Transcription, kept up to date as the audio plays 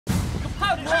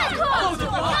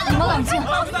你们冷静，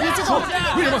别激动。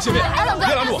为什么要泄密？安冷哥，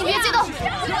别拦住我！你别激动。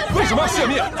为什么要泄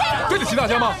密？对得起大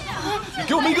家吗？你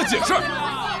给我们一个解释。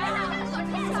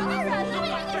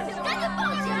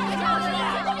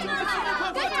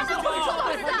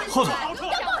贺总，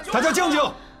大家静静。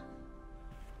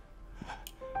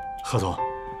贺总，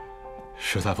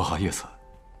实在不好意思，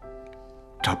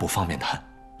这儿不方便谈，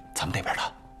咱们那边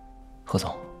谈。贺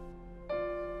总。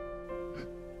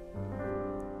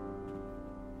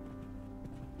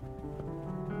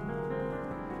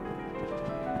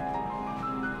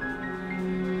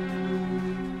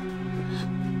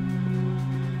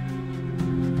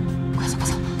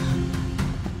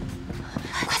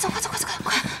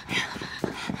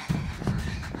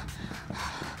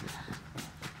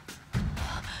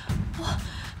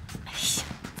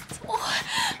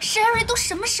 都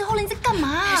什么时候了？你在干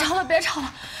嘛？别吵了，别吵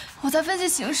了，我在分析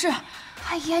形势。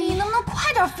哎呀，你能不能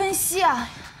快点分析啊？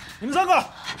你们三个，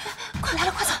快来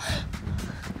了，快走！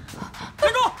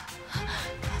站住！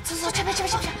走，这边。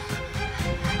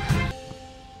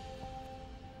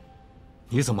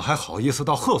你怎么还好意思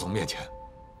到贺总面前？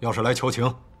要是来求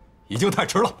情，已经太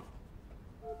迟了。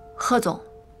贺总，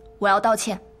我要道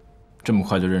歉。这么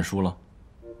快就认输了？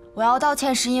我要道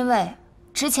歉是因为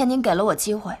之前您给了我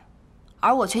机会。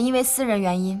 而我却因为私人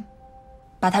原因，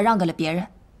把它让给了别人。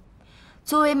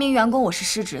作为一名员工，我是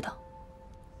失职的。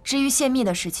至于泄密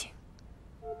的事情，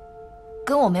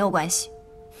跟我没有关系。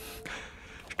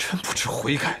真不知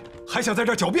悔改，还想在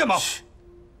这儿狡辩吗？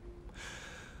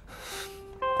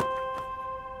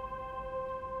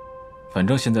反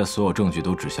正现在所有证据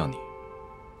都指向你，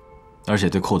而且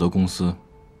对寇德公司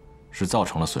是造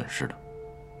成了损失的。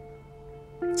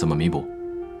怎么弥补？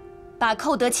 把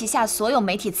寇德旗下所有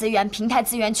媒体资源、平台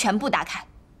资源全部打开，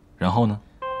然后呢？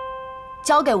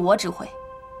交给我指挥。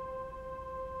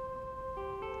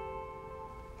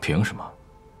凭什么？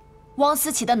汪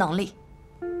思琪的能力，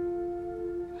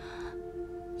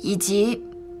以及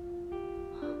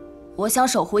我想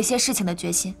守护一些事情的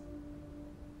决心。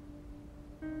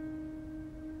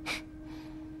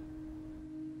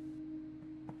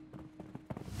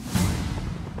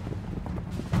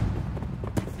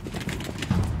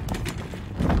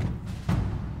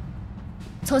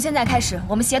从现在开始，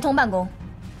我们协同办公。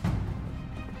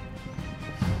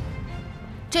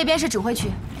这边是指挥区，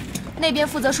那边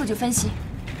负责数据分析。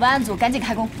文案组赶紧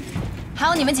开工，还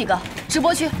有你们几个，直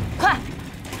播区，快！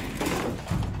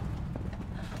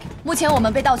目前我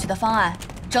们被盗取的方案，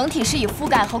整体是以覆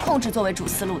盖和控制作为主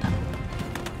思路的。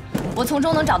我从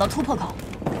中能找到突破口。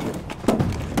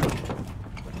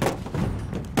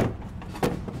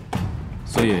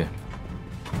所以，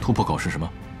突破口是什么？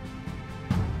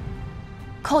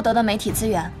 寇德的媒体资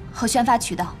源和宣发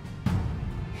渠道，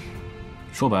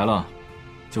说白了，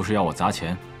就是要我砸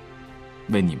钱，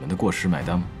为你们的过失买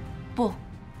单吗？不，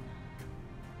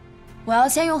我要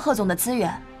先用贺总的资源，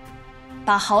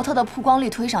把豪特的曝光率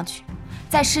推上去，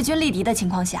在势均力敌的情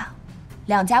况下，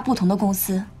两家不同的公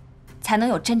司才能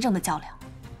有真正的较量。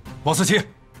王思琪，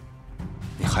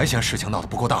你还嫌事情闹得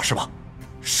不够大是吧？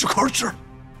适可而止。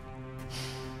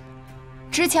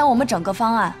之前我们整个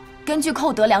方案根据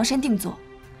寇德量身定做。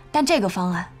 但这个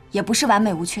方案也不是完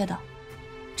美无缺的，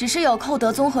只是有寇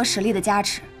德综合实力的加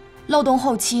持，漏洞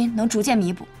后期能逐渐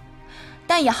弥补。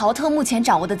但以豪特目前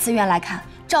掌握的资源来看，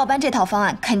照搬这套方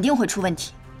案肯定会出问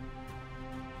题。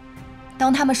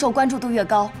当他们受关注度越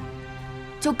高，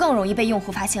就更容易被用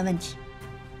户发现问题。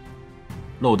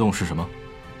漏洞是什么？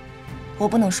我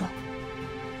不能说。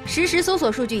实时搜索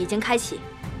数据已经开启，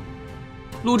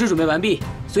录制准备完毕，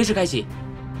随时开启。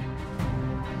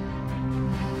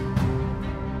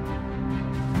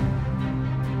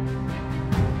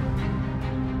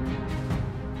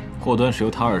 祸端是由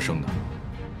他而生的，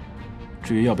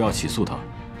至于要不要起诉他，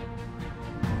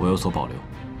我有所保留。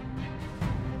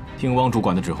听汪主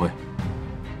管的指挥。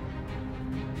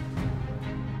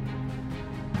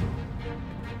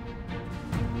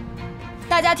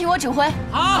大家听我指挥。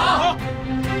好。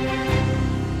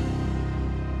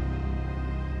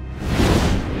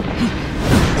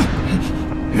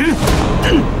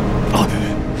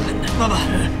妈妈，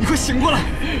你快醒过来！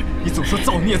你总说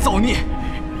造孽，造孽。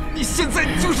 你现在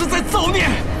就是在造孽！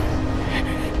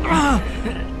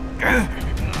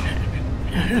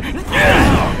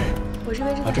我是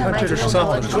为这个这是13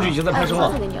号的数据已经在攀升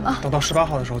了，等到18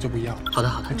号的时候就不一样了。好的，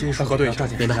好的，这是核对一下，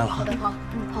明白了。好的，好，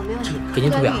好，没问题。给您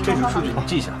图表，这是数据，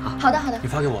记一下啊。好的，好的。你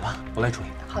发给我吧，我来处理。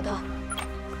好的。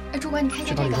哎，主管，你看一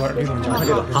下这个。李主任，你看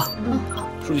这个。好，好。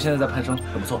数据现在在攀升，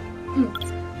很不错。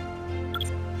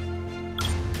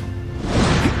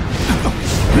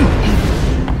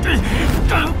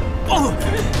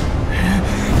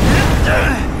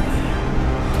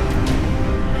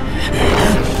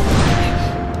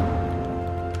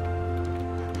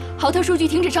豪特数据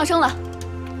停止上升了，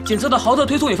检测的豪特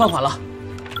推送也放缓了。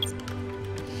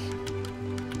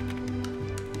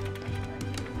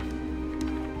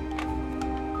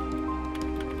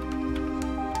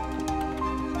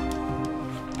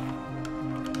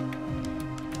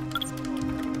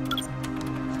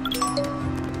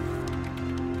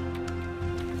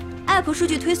App 数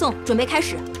据推送准备开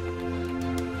始。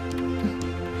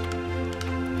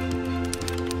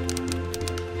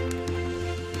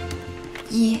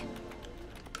 1、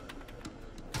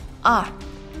2、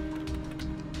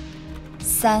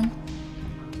3、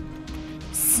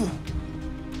4。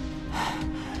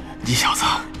你小子，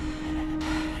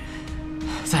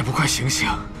再不快醒醒，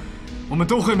我们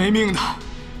都会没命的。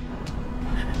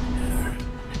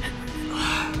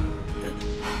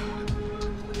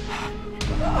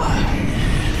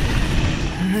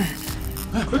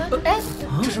哎，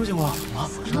这什么情况？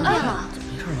停电了，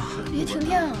没事吧？别停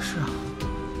电了。是啊。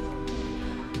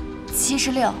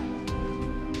 76、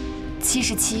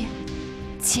77、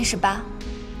78、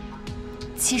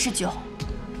79、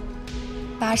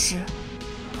80。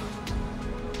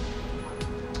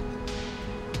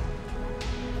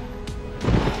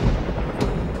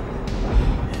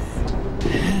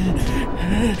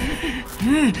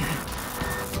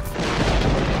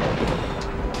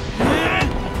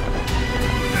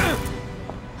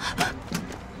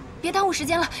别耽误时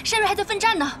间了，山瑞还在奋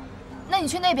战呢。那你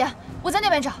去那边，我在那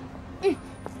边找。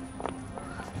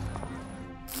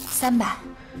 300、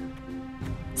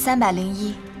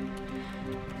301、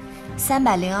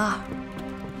302、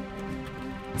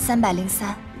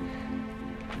303。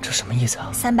这什么意思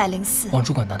啊？304。王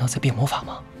主管难道在变魔法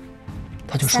吗？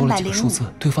他就说了几个数字，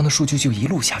对方的数据就一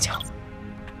路下降。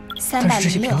但是这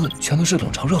些评论全都是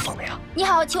冷嘲热讽的呀。你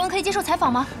好，请问可以接受采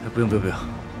访吗？不用。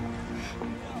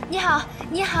你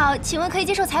好，请问可以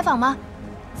接受采访吗？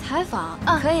采访？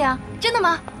可以啊。真的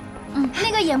吗？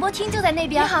那个演播厅就在那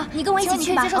边。你好，你跟我一起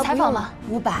去吧。接受采访吗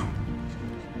？500、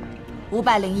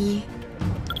501、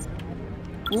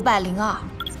502。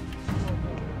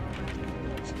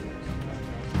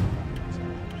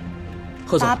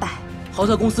贺总800。豪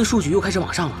特公司数据又开始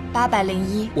往上了。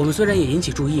801。我们虽然也引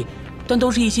起注意，但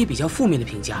都是一些比较负面的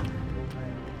评价。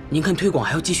您看推广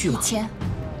还要继续吗？1000、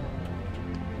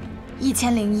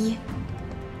1001、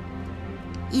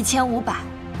1500、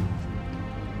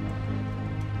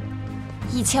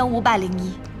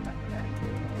1501、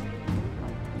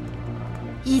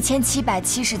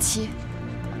1777、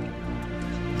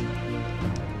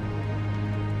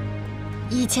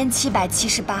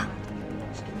1778。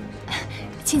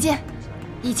请进。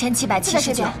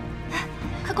 1779，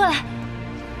快过来。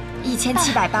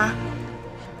1780，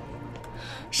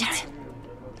山瑞，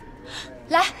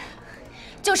来，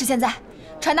就是现在，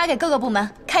传达给各个部门，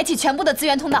开启全部的资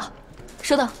源通道。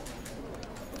收到。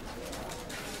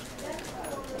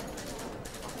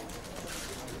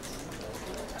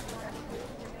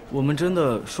我们真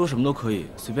的说什么都可以，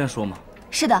随便说吗？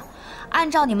是的，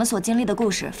按照你们所经历的故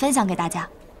事分享给大家。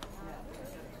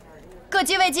各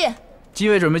机位进。机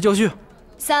位准备就绪。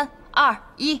 3、2、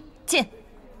1，进。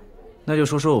那就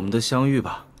说说我们的相遇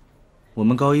吧。我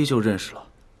们高一就认识了，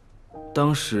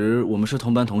当时我们是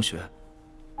同班同学。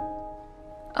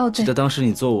哦，对。记得当时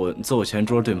你坐我前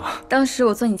桌，对吗？当时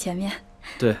我坐你前面。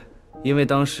对，因为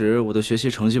当时我的学习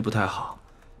成绩不太好，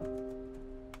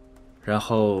然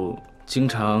后经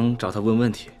常找他问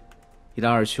问题，一来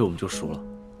二去我们就熟了。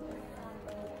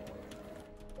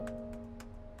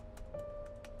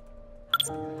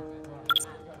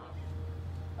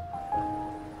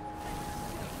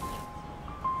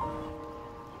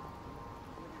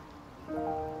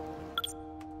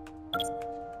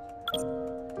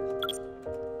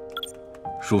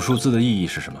 数数字的意义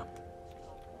是什么？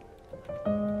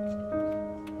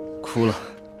哭了。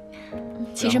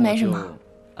其实没什么，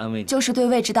安慰你，就是对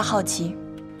未知的好奇，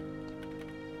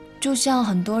就像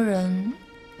很多人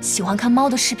喜欢看猫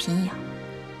的视频一样，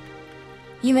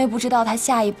因为不知道它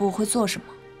下一步会做什么，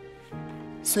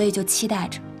所以就期待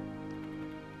着，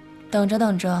等着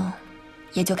等着，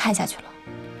也就看下去了。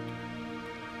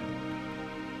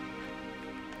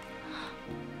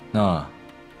那。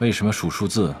 为什么数数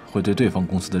字会对对方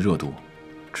公司的热度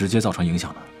直接造成影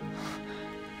响呢？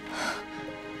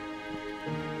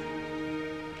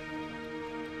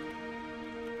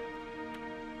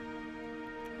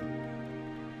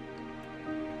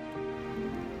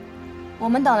我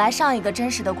们等来上一个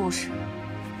真实的故事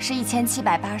是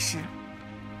1780，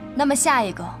那么下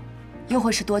一个又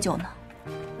会是多久呢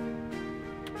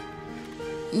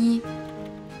？1、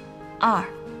2、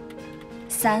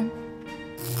3、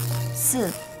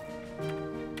4。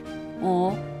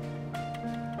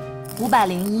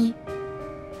 5、501、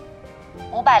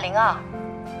502。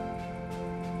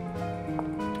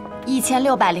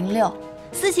1606。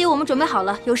思琪，我们准备好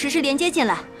了，有实时连接进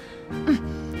来。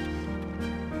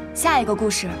下一个故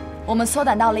事我们缩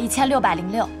短到了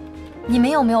1606。你们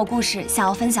有没有故事想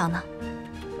要分享呢？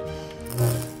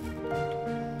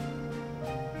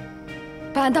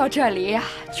搬到这里呀，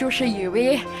就是因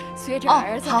为随着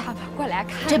儿子他们过来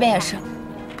看。这边也是。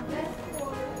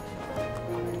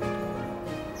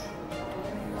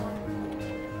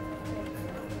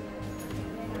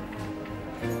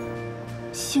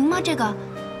行吗？这个？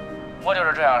我就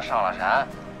是这样上了山，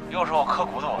有时候可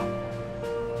孤独。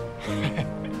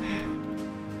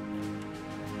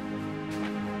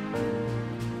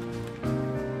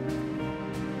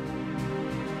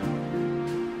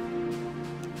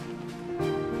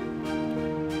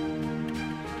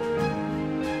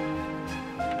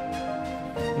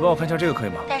你帮我看一下这个可以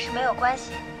吗？但是没有关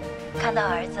系，看到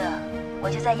儿子，我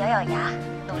就再咬咬牙，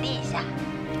努力一下。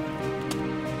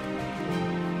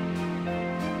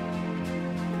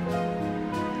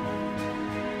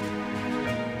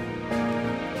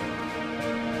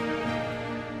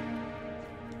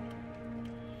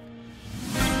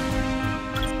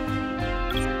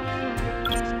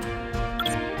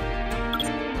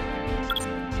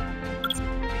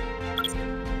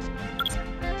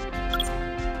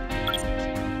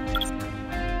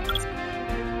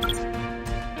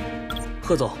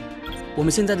贺总，我们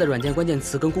现在的软件关键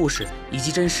词跟故事以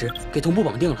及真实给同步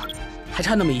绑定了，还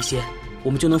差那么一些，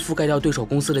我们就能覆盖掉对手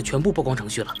公司的全部曝光程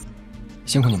序了。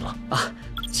辛苦你们了啊！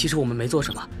其实我们没做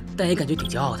什么，但也感觉挺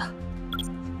骄傲的。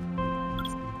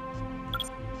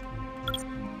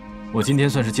我今天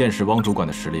算是见识汪主管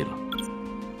的实力了，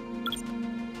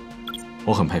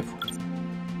我很佩服。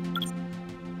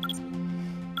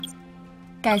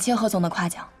感谢何总的夸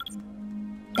奖，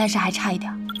但是还差一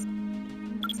点。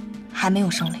还没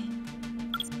有胜利，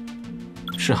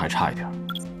是还差一点，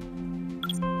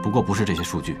不过不是这些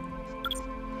数据。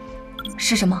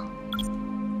是什么？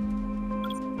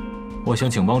我想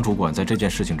请汪主管在这件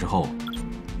事情之后，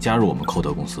加入我们寇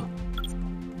德公司。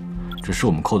只是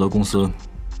我们寇德公司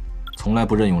从来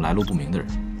不任用来路不明的人。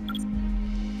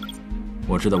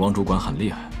我知道汪主管很厉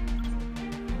害，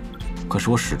可是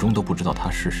我始终都不知道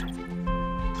他是谁。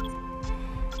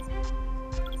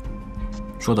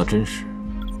说到真实，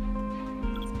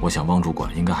我想汪主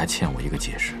管应该还欠我一个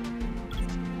解释。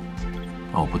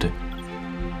哦，不对，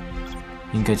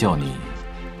应该叫你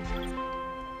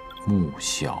穆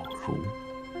小茹。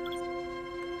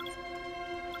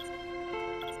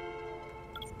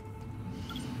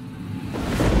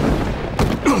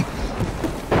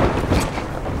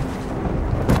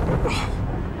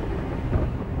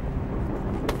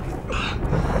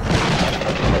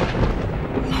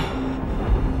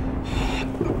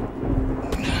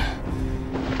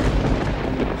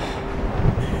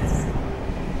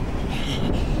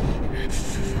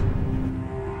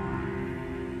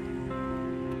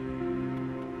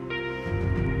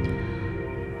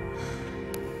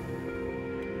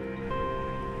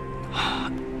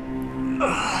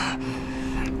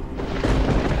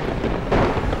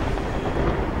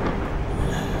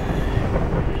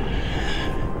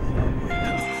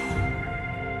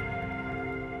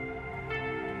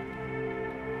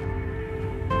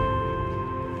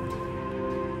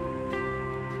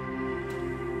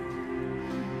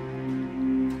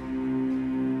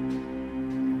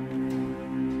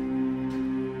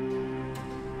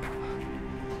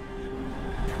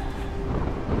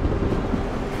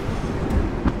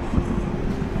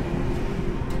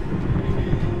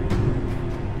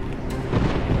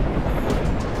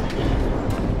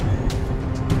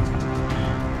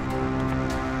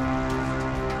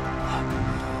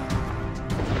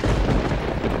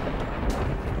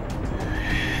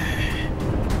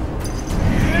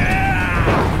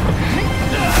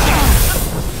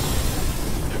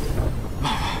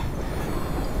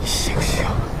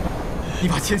你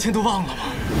把芊芊都忘了吗？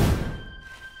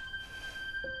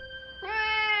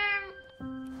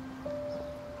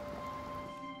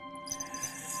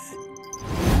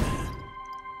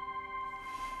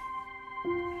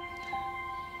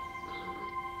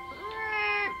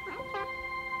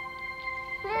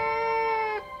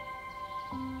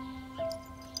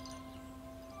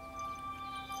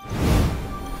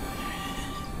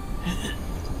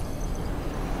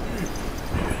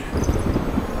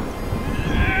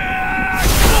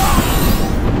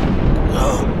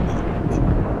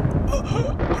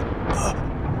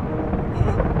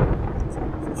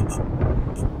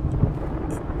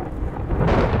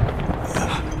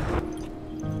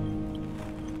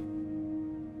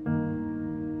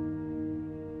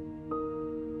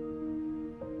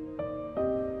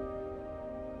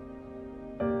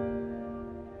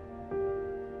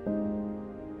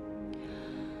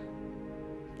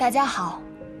大家好，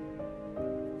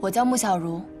我叫穆小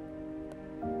茹。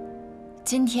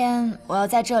今天我要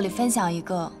在这里分享一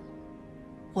个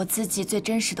我自己最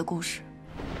真实的故事。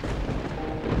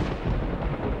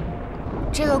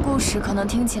这个故事可能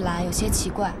听起来有些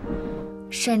奇怪，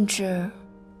甚至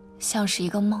像是一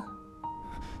个梦。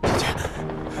姐，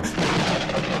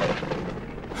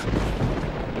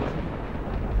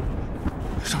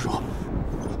少主，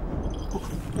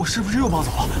我是不是又暴走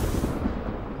了？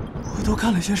我都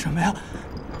干了些什么呀？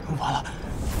完了，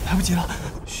来不及了。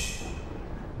嘘。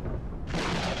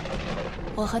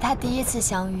我和他第一次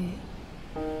相遇，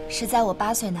是在我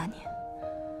8岁那年。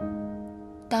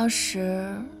当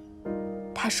时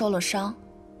他受了伤，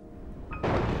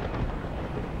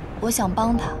我想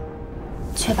帮他，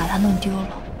却把他弄丢了。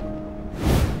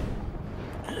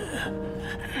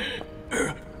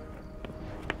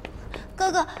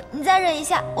哥哥，你再忍一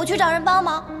下，我去找人帮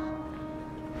忙。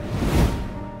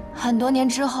很多年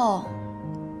之后，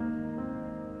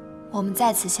我们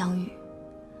再次相遇，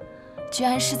居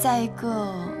然是在一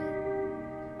个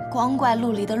光怪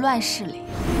陆离的乱世里。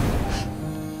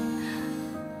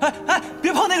哎，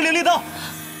别碰那个灵力灯！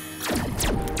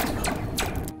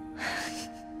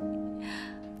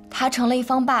他成了一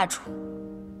方霸主，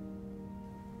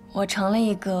我成了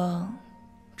一个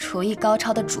厨艺高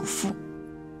超的主妇。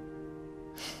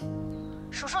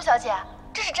叔叔小姐，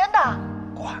这是真的？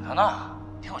管他呢，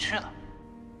挺有趣的。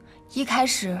一开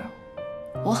始，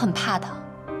我很怕他。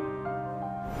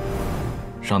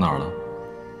伤哪儿了？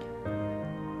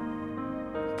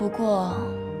不过，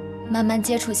慢慢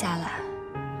接触下来，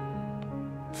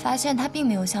发现他并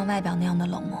没有像外表那样的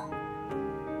冷漠。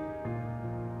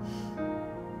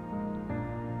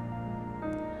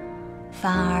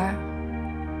反而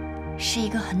是一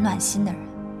个很暖心的人。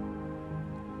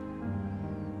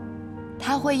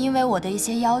他会因为我的一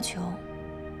些要求，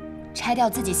拆掉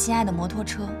自己心爱的摩托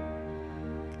车，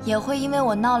也会因为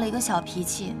我闹了一个小脾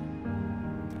气，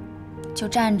就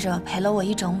站着陪了我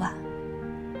一整晚。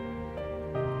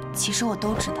其实我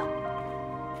都知道。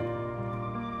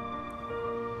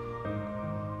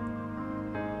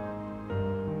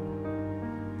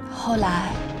后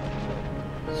来，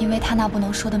因为他那不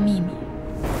能说的秘密，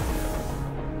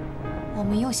我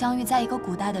们又相遇在一个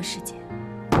古代的世界。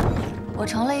我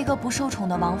成了一个不受宠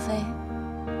的王妃，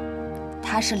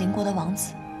他是邻国的王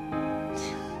子。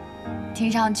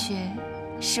听上去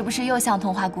是不是又像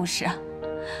童话故事啊？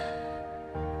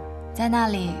在那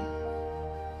里，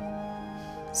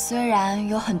虽然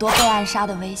有很多被暗杀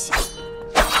的危险，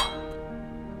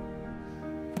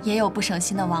也有不省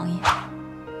心的王爷，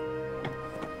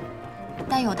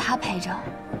但有他陪着，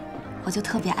我就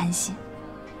特别安心。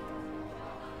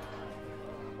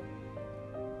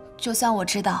就算我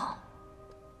知道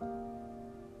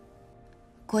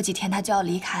过几天他就要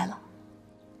离开了，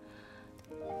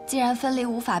既然分离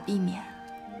无法避免，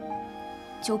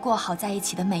就过好在一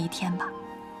起的每一天吧。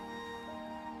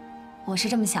我是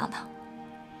这么想的。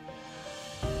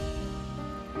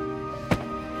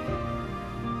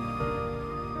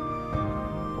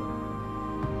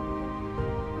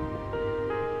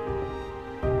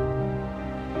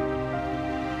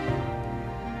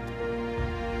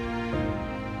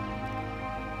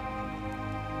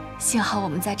幸好我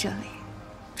们在这里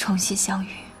重新相遇。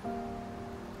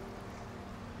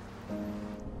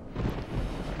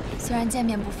虽然见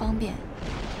面不方便，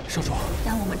少主，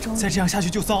但我们终于再这样下去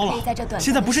就糟了。在这短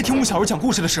现在不是听穆小茹讲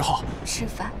故事的时候。吃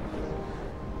饭，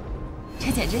这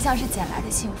简直像是捡来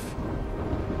的幸福。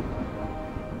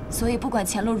所以不管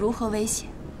前路如何危险，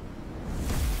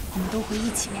我们都会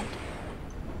一起面对。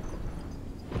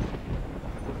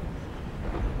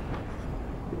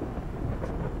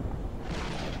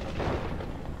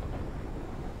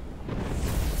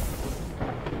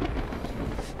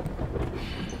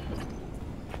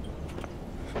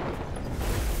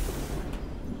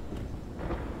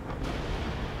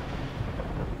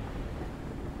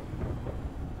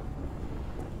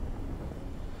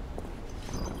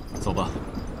走吧，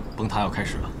崩塌要开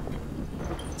始了。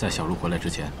在小茹回来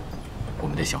之前，我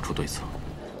们得想出对策。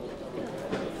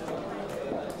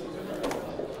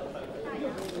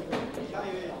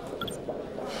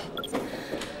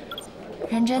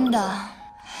人真的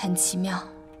很奇妙。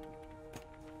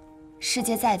世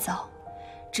界再糟，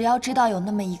只要知道有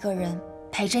那么一个人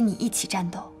陪着你一起战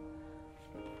斗，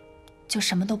就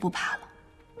什么都不怕了。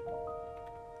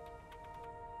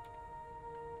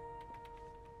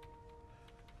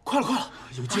快了，快了，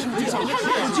有机会，有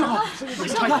机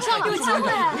会，马上有机会！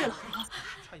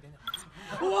差一点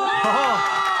点。哇！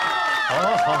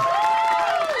好。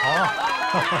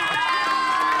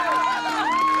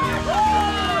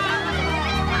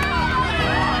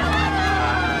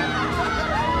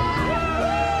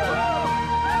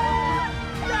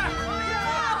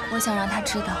我想让他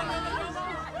知道，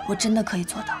我真的可以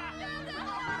做到。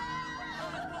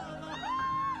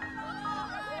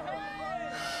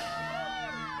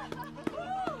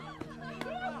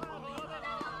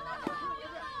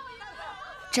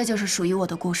这就是属于我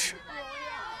的故事。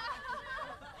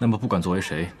那么，不管作为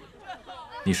谁，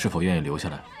你是否愿意留下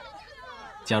来，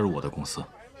加入我的公司？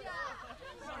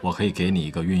我可以给你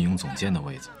一个运营总监的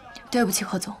位子。对不起，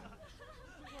贺总，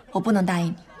我不能答应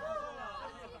你。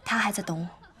他还在等我。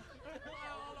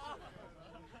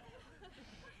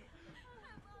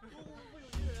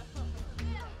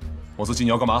王思琪，你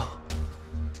要干嘛？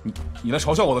你来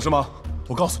嘲笑我的是吗？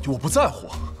我告诉你，我不在乎。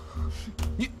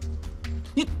你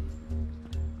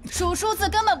数数字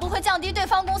根本不会降低对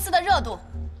方公司的热度。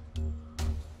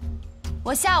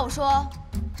我下午说，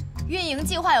运营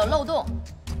计划有漏洞，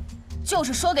就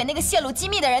是说给那个泄露机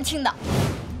密的人听的。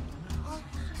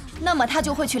那么他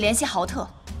就会去联系豪特，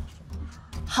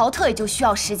豪特也就需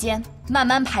要时间慢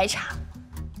慢排查，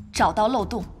找到漏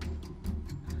洞。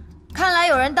看来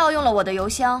有人盗用了我的邮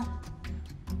箱，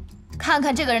看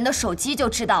看这个人的手机就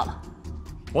知道了。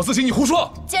王思琪，你胡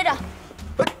说！接着，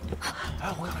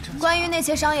关于那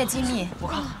些商业机密，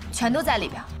全都在里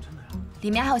边，里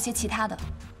面还有些其他的，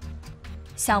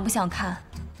想不想看，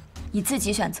你自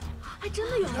己选择。还真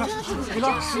的有人真的这么别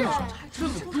拉屎！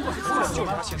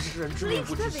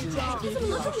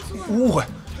误会，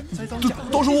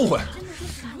都是误会。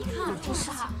你看，不是。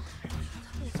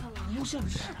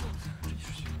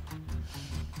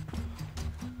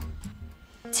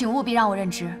请务必让我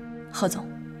任职，贺总。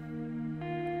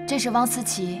这是汪思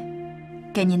琪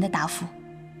给您的答复。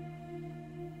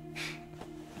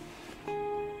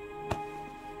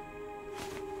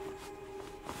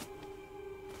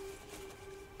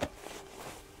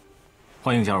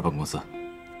欢迎加入本公司。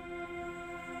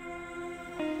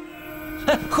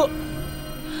哎，贺。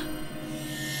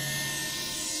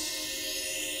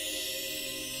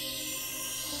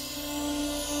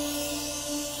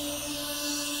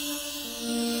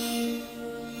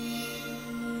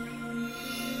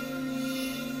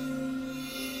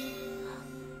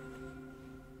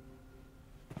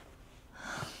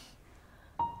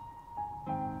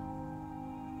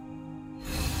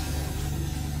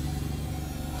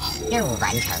任务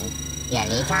完成，远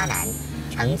离渣男，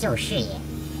成就事业。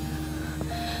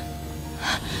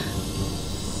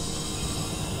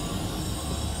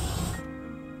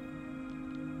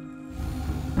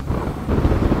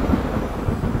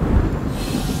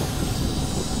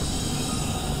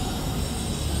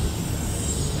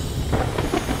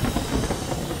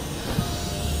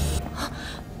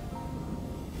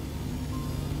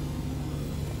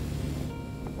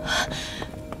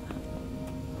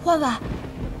万万，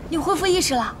你恢复意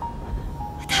识了，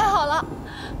太好了！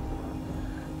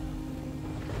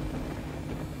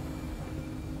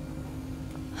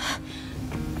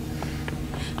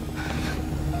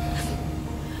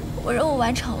我任务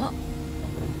完成了。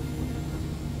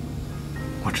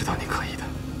我知道你可以的。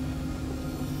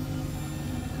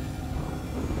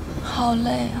好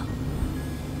累啊！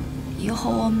以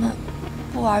后我们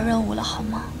不玩任务了，好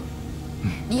吗？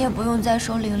你也不用再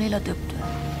收灵力了，对不对？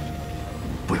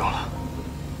不用了，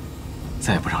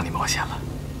再也不让你冒险了。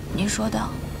你说的。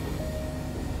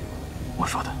我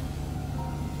说的。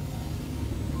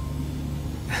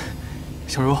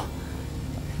小茹，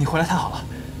你回来太好了。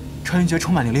穿云诀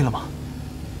充满灵力了吗？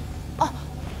哦，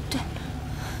对，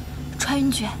穿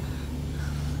云诀。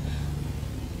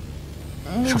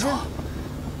少主。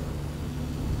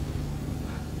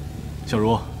小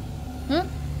茹。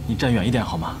你站远一点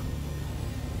好吗？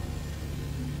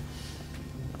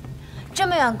这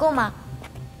么远够吗？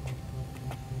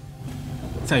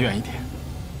再远一点。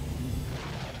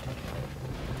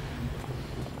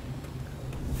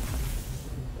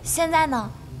现在呢？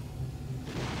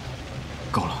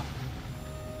够了。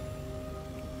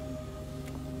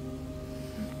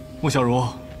穆小茹。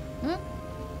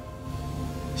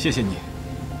谢谢你。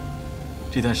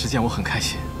这段时间我很开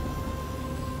心。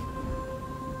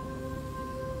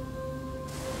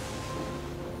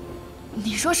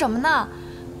你说什么呢？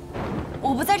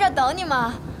我不在这儿等你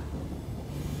吗？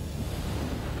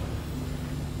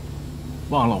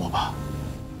忘了我吧。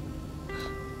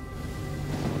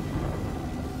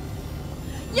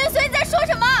叶绥，你在说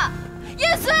什么？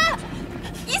叶绥，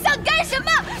你想干什么？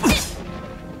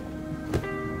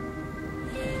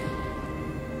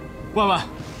万万。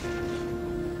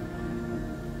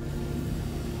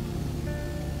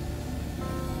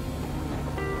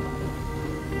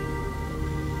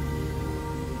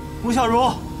穆小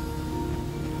茹，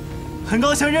很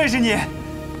高兴认识你。叶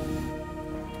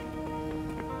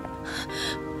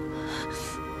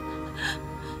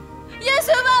绥，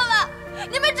万万，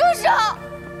你们注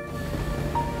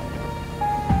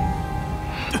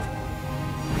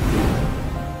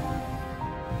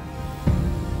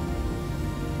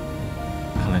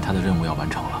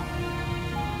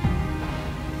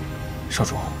少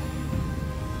主，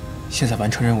现在完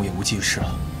成任务也无济于事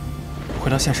了。回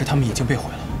到现实，他们已经被毁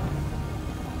了，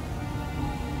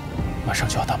马上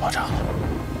就要大爆炸了。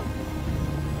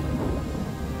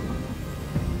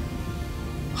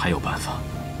还有办法？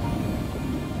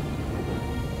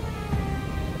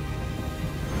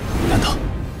难道？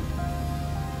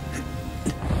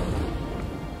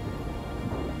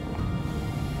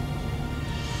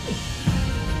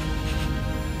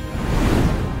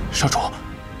少主，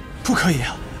不可以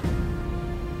啊！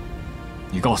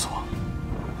你告诉我，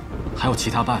还有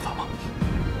其他办法吗？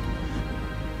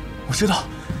我知道，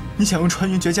你想用穿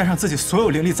云诀加上自己所有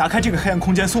灵力砸开这个黑暗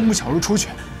空间，送穆小茹出去，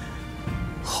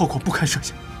后果不堪设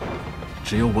想。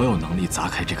只有我有能力砸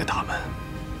开这个大门，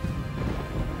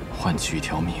换取一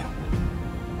条命。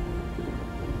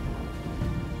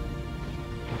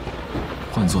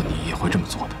换做你也会这么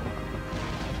做的。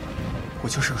我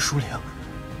就是个疏灵，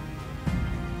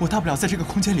我大不了在这个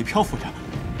空间里漂浮着，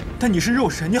但你是肉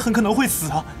身，你很可能会死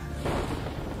啊！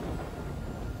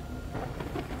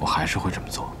我还是会这么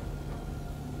做，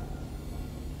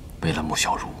为了穆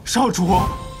小茹。少主，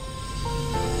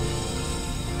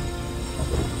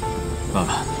万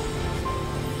万，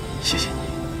谢谢你。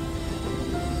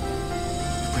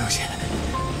不用谢。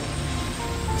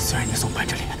虽然你总板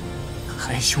着脸，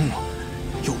还凶猛，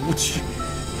又无趣，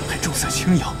还重色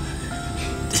轻友，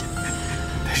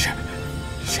但是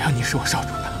谁让你是我少主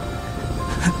呢？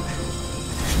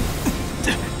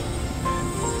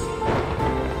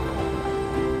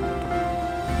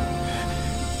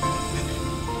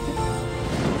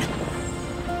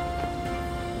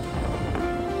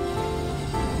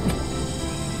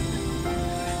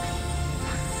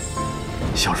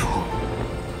小茹，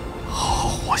好好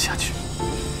活下去。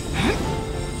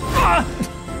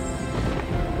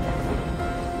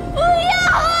不要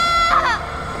啊！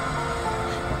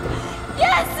叶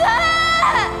绥！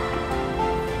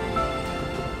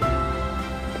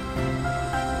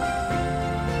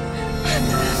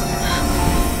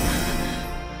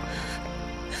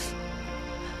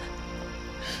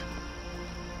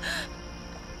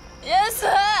叶绥！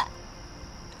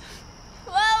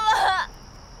妈妈！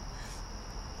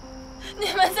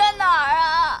你们在哪儿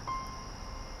啊？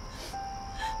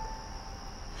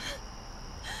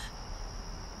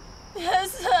叶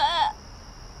绥！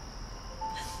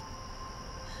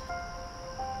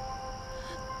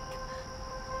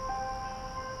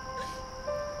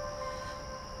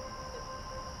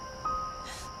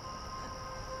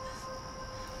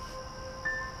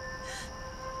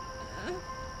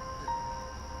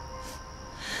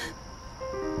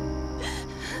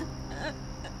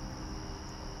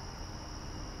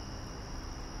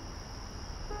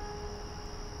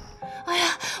哎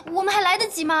呀，我们还来得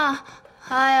及吗？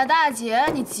哎呀，大姐，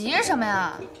你急什么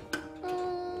呀？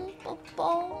宝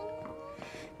宝。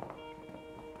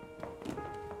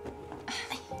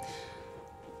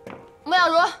穆小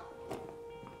茹，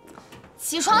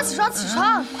起床，起床，起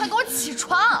床！快给我起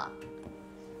床！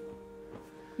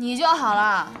你就好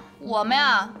了，我们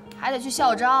呀还得去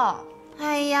校招。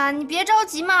哎呀，你别着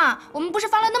急嘛，我们不是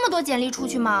发了那么多简历出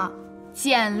去吗？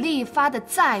简历发的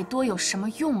再多有什么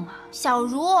用啊？小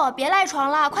茹，别赖床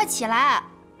了，快起来！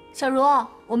小茹，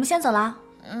我们先走了。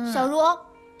小茹，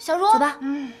小茹，走吧。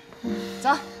走。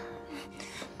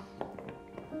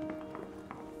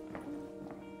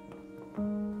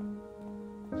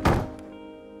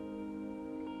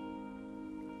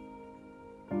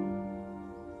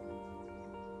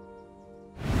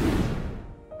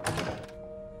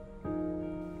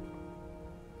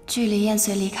距离燕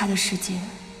绥离开的世界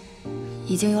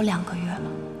已经有2个月了。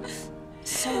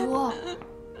小茹，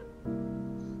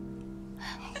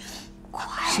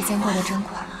时间过得真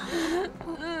快，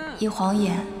一晃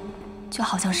眼，就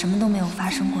好像什么都没有发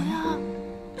生过一样。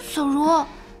小茹，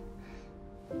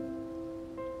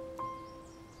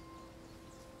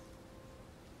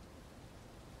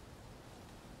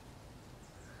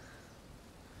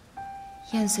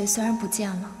燕绥虽然不见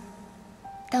了，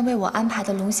但为我安排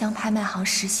的龙翔拍卖行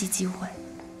实习机会，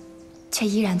却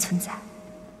依然存在。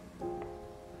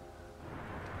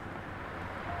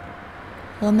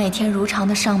我每天如常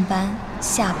的上班、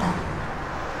下班，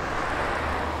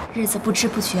日子不知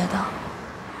不觉的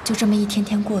就这么一天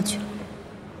天过去了。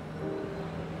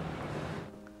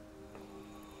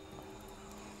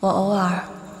我偶尔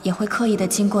也会刻意的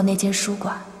经过那间书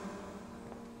馆，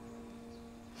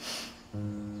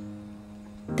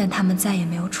但他们再也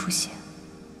没有出现。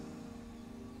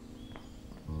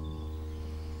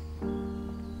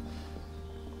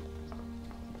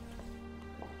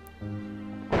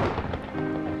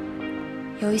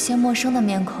有一些陌生的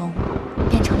面孔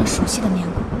变成了熟悉的面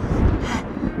孔。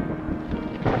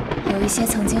有一些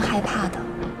曾经害怕的，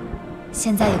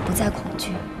现在也不再恐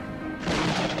惧。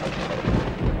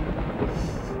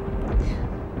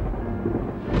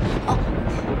哦，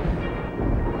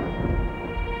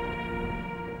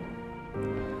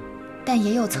但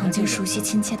也有曾经熟悉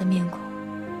亲切的面孔，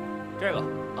这个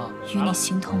啊，与你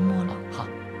形同陌路。好，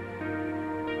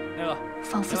那个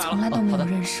仿佛从来都没有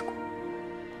认识过。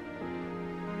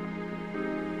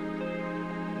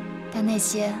但那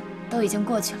些都已经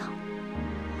过去了，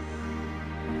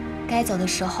该走的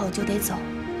时候就得走。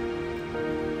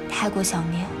太过想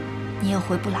念，你也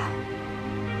回不来。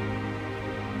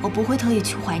我不会特意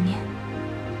去怀念，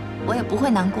我也不会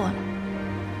难过了。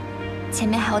前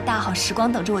面还有大好时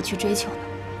光等着我去追求呢。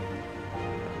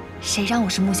谁让我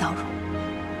是穆小茹，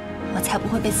我才不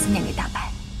会被思念给打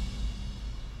败。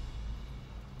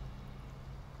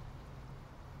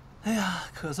哎呀，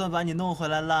可算把你弄回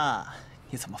来了。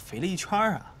你怎么肥了一圈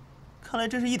啊？看来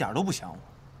真是一点都不想我，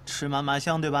吃嘛嘛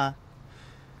香，对吧？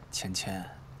芊芊，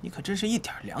你可真是一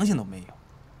点良心都没有，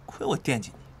亏我惦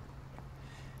记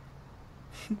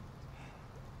你。哼。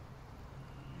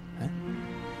哎，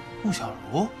穆小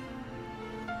茹，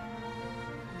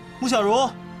穆小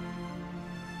茹，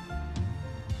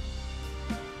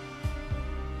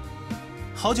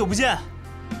好久不见。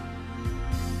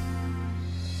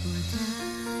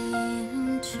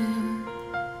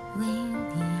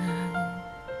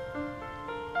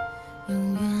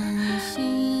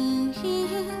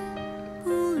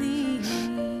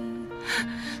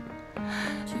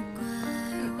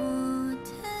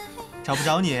找不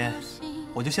着你，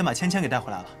我就先把芊芊给带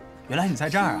回来了。原来你在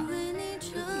这儿啊！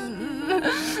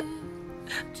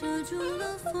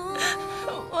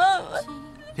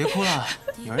别哭了，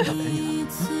有人等着你呢。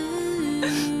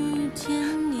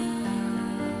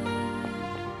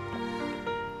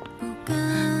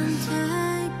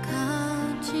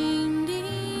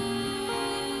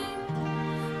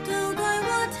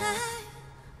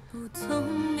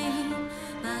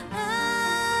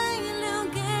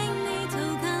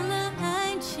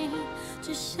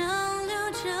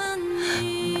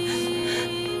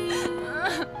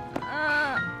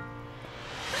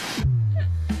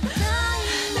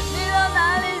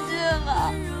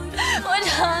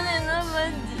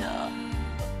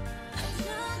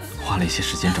花了一些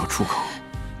时间找出口，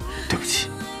对不起，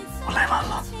我来晚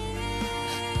了。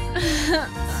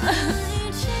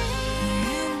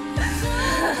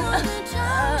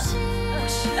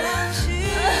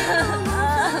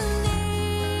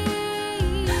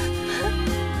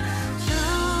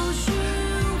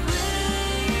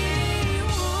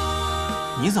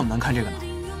你怎么能看这个呢？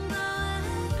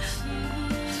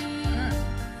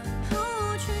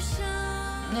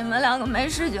你们两个没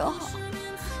事就好。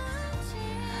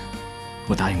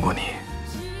我答应过你，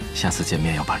下次见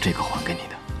面要把这个还给你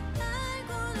的。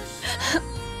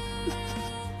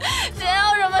姐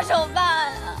要什么手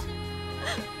办啊？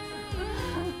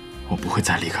我不会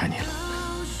再离开你了。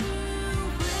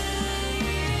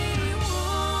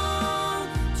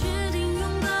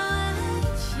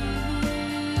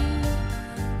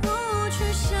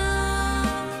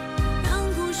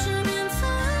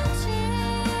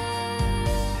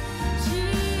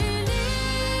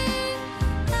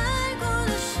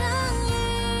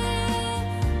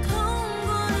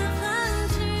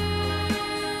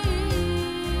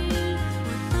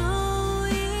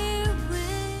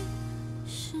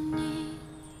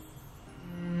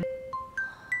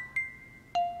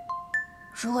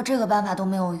如果这个办法都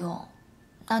没有用，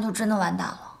那就真的完蛋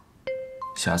了。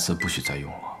下次不许再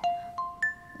用了。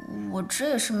我这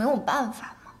也是没有办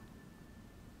法嘛。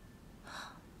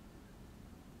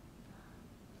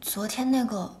昨天那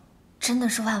个真的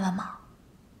是万万吗？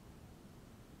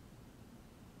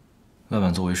万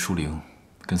万作为书灵，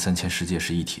跟3000世界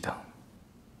是一体的。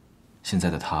现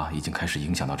在的他已经开始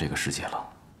影响到这个世界了，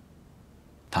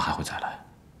他还会再来。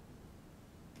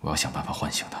我要想办法唤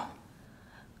醒他。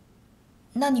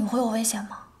那你会有危险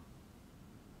吗？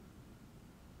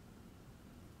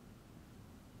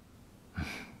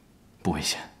不危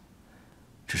险，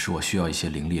只是我需要一些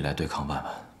灵力来对抗万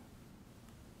万。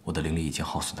我的灵力已经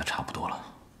耗损的差不多了。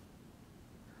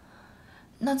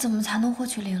那怎么才能获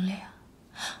取灵力啊？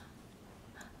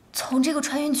从这个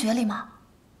穿云诀里吗？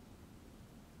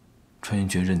穿云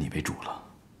诀认你为主了，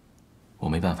我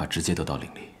没办法直接得到灵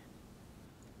力。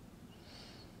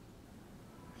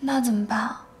那怎么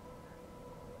办？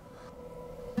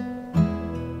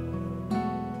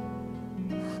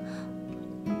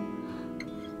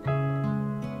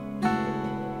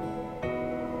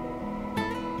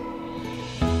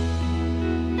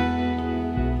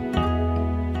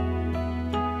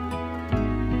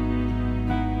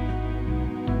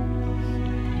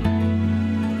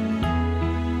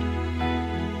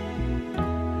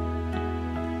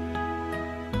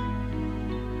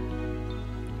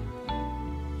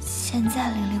现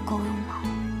在灵力够用吗？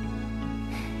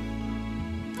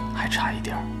还差一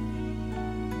点儿。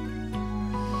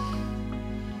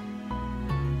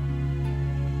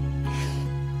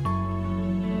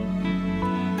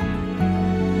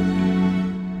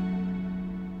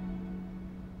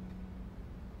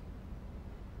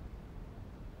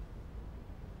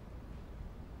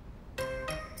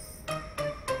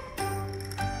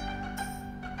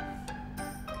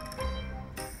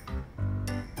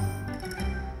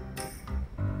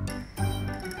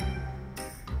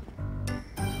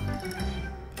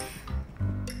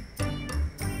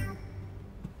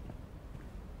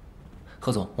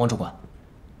何总，王主管。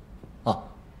哦，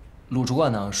鲁主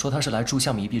管呢说他是来助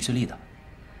项目一臂之力的。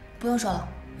不用说了，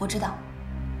我知道。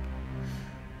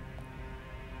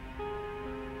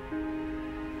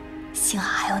幸好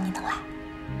还有你能来。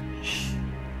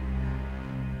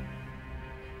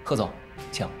贺总，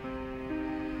请。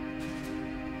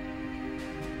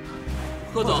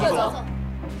贺总，贺总。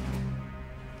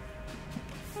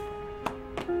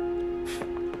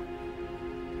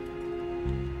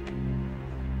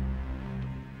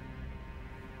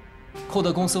寇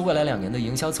德公司未来2年的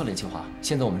营销策略计划，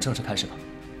现在我们正式开始吧。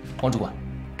王主管，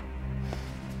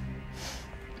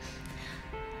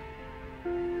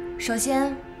首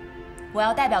先，我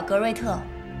要代表格瑞特，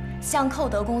向寇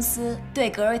德公司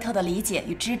对格瑞特的理解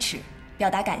与支持表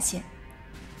达感谢。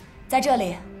在这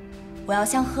里，我要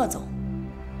向贺总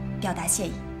表达谢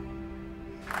意。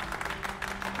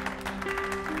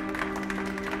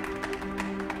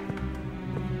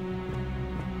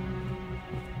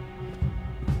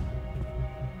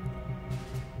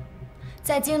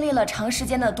在经历了长时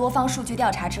间的多方数据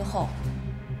调查之后，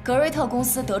格瑞特公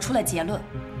司得出了结论：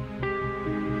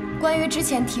关于之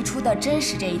前提出的真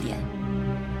实这一点，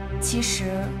其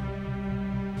实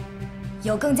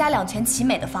有更加两全其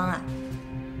美的方案。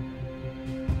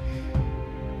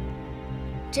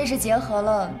这是结合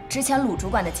了之前鲁主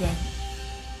管的建议。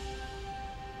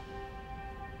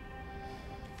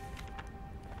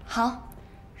好，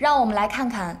让我们来看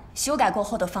看修改过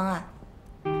后的方案。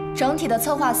整体的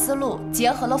策划思路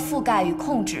结合了覆盖与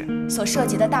控制所涉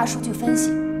及的大数据分析，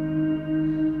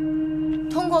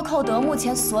通过寇德目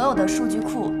前所有的数据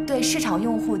库对市场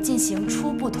用户进行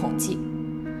初步统计。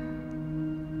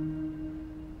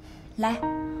来，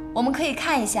我们可以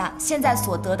看一下现在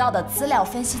所得到的资料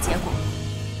分析结果。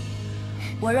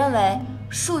我认为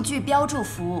数据标注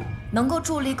服务能够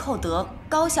助力寇德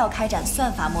高效开展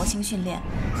算法模型训练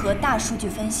和大数据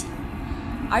分析，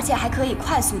而且还可以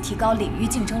快速提高领域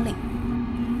竞争力。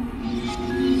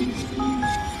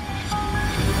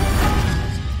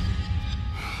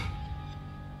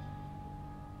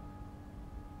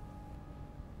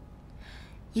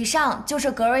以上就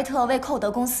是格瑞特为寇德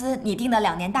公司拟定的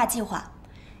2年大计划，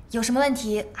有什么问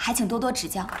题还请多多指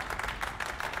教。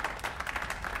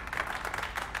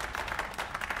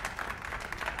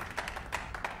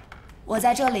我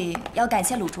在这里要感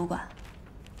谢鲁主管，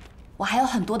我还有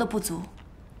很多的不足，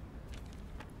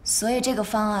所以这个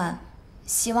方案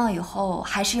希望以后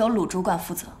还是由鲁主管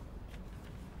负责，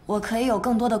我可以有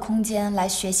更多的空间来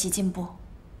学习进步。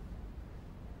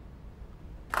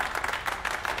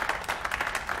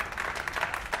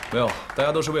没有，大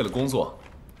家都是为了工作。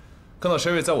看到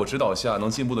Sherry 在我指导下能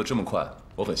进步的这么快，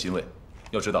我很欣慰。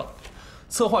要知道，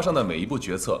策划上的每一步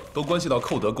决策都关系到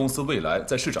寇德公司未来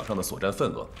在市场上的所占份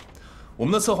额。我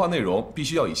们的策划内容必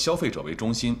须要以消费者为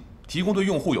中心，提供对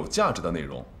用户有价值的内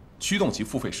容，驱动其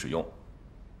付费使用。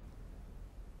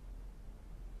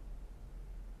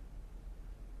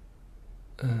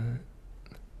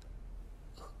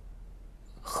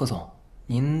贺总，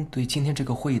您对今天这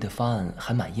个会议的方案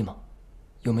还满意吗？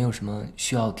有没有什么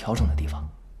需要调整的地方？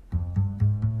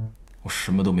我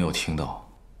什么都没有听到。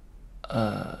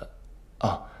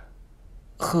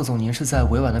贺总，您是在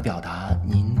委婉地表达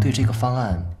您对这个方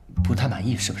案不太满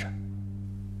意，是不是？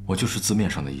我就是字面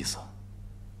上的意思。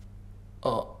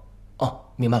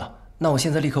明白了。那我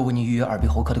现在立刻为您预约耳鼻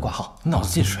喉科的挂号。脑子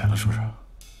进水了是不是？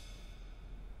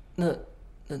那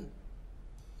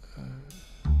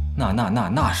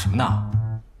什么那？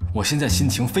我现在心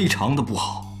情非常的不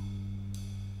好。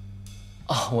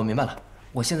我明白了，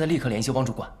我现在立刻联系汪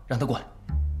主管，让他过来。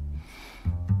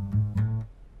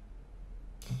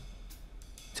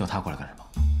叫他过来干什么？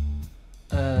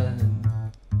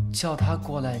叫他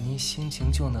过来，您心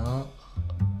情就能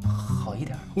好一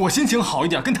点。我心情好一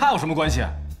点，跟他有什么关系？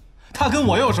他跟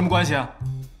我又有什么关系啊？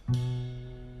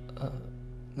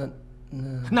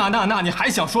那你还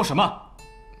想说什么？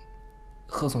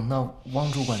贺总，那汪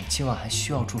主管今晚还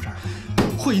需要住这儿吗？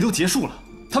会议都结束了，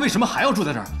他为什么还要住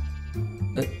在这儿？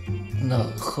那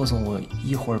贺总，我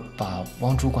一会儿把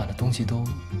汪主管的东西都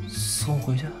送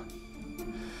回去。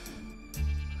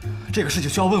这个事情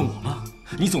需要问我吗？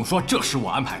你总说这是我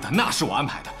安排的，那是我安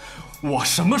排的，我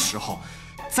什么时候，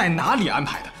在哪里安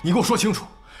排的？你给我说清楚。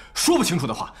说不清楚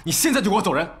的话，你现在就给我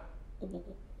走人。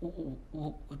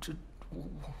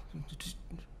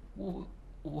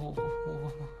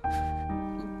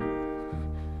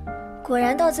果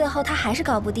然到最后他还是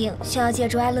搞不定，需要借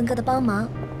助艾伦哥的帮忙。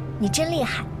你真厉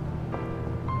害。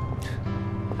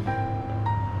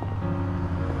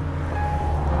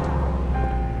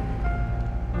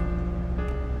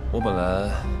我本来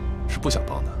是不想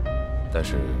帮的，但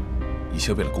是一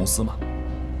切为了公司嘛。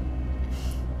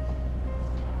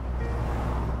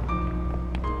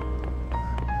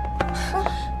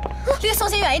离宋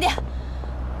鑫远一点。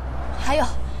还有，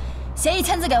协议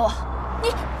签字给我。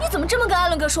你怎么这么跟艾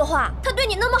伦哥说话？他对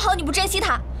你那么好，你不珍惜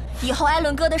他？以后艾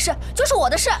伦哥的事就是我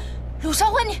的事。鲁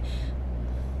少辉，你……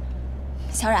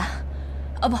小冉，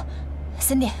哦不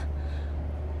 ，Cindy，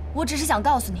 我只是想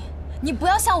告诉你，你不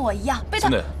要像我一样被他。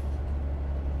Cindy，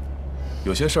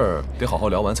 有些事儿得好好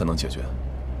聊完才能解决。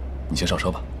你先上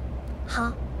车吧。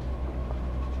好。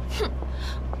哼，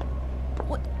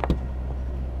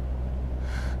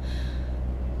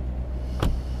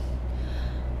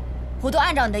我都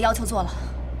按照你的要求做了。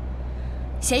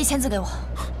协议签字给我。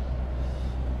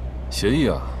协议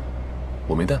啊，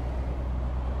我没带。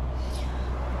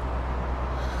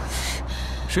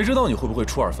谁知道你会不会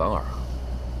出尔反尔啊？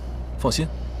放心，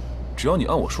只要你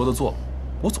按我说的做，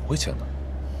我总会签的。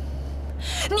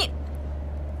你。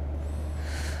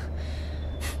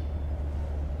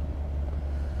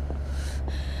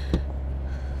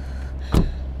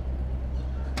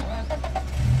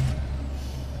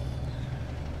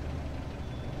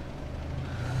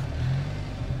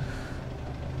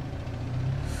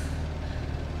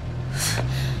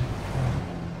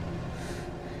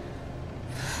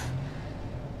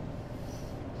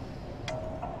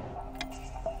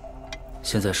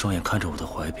现在双眼看着我的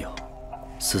怀表，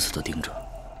死死地盯着，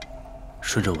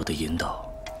顺着我的引导，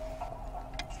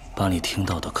把你听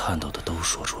到的、看到的都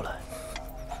说出来。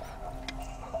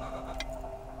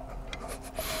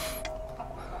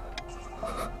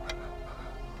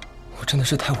我真的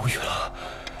是太无语了，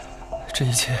这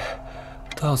一切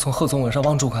都要从贺总吻上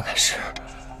汪主管开始，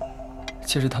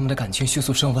接着他们的感情迅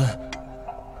速升温。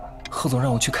贺总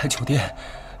让我去开酒店，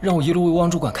让我一路为汪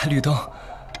主管开绿灯，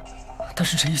但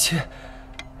是这一切，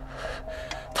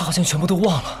他好像全部都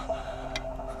忘了。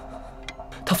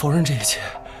他否认这一切，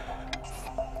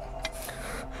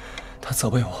他责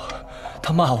备我，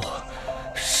他骂我，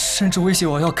甚至威胁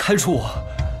我要开除我。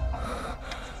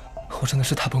我真的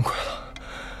是太崩溃了！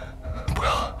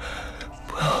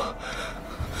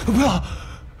不要！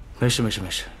没事，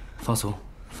放松，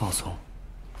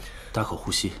大口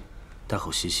呼吸，大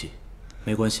口吸气，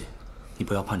没关系，你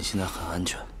不要怕，你现在很安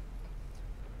全。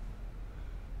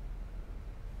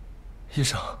医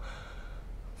生，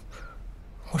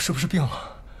我是不是病了？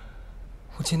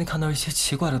我今天看到一些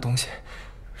奇怪的东西，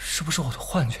是不是我的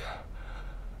幻觉？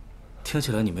听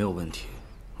起来你没有问题，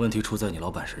问题出在你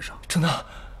老板身上。真的？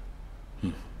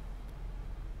嗯。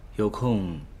有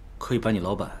空可以把你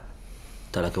老板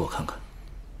带来给我看看。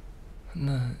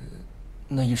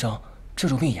那医生，这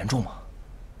种病严重吗？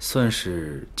算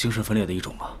是精神分裂的一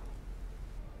种吧。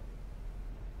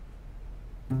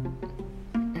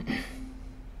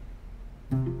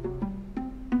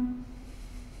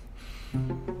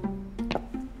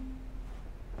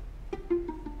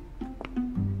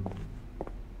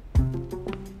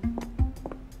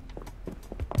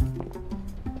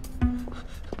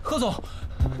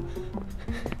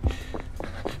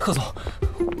贺总，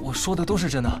我说的都是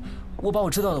真的，我把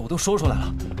我知道的我都说出来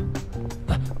了。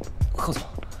哎，贺总，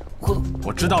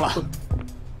我知道了。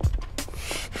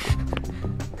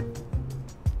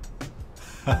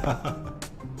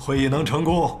会议能成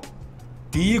功，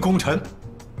第一功臣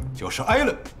就是艾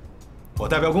伦。我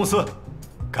代表公司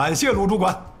感谢卢主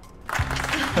管。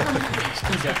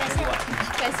谢谢，感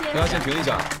谢。大家先停一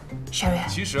下。Sherry，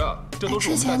其实啊，这都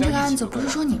是我之们大家一起前这个案子不是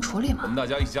说你处理吗？我们大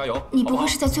家一起加油。你不会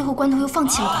是在最后关头又放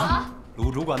弃了吧？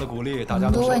卢主管的鼓励，大家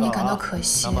我们都为你收到感到可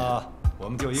惜。那么，我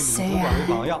们就以卢主管为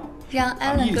榜样，让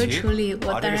艾伦哥处理，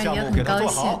我当然也很高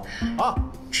兴。啊，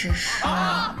只是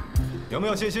有没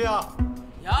有信心啊？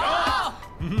有。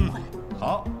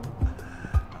好。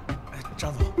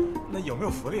张总，那有没有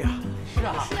福利啊？是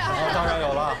啊，当然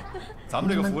有了。咱们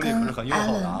这个福利可是很优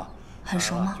厚的啊。很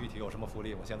熟吗？具体有什么福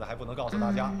利，我现在还不能告诉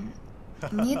大家。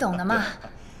你懂的嘛。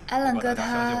艾伦哥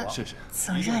他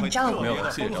总是很照顾我。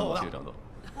谢谢张总。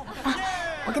啊，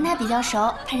我跟他比较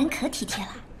熟，他人可体贴了。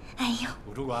哎呦，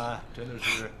卢主管真的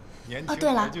是年轻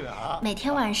对了才俊啊！每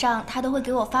天晚上他都会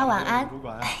给我发晚安，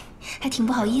哎，还挺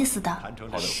不好意思的。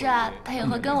是啊，他也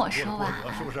会跟我说晚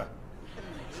安。是不是？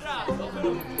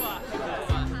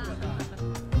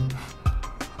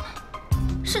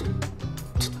是，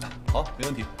好，没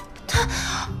问题。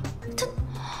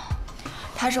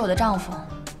他是我的丈夫，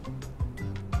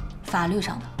法律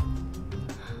上的。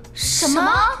什么？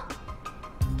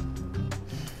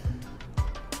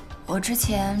我之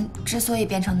前之所以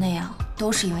变成那样，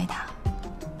都是因为他。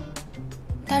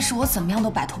但是我怎么样都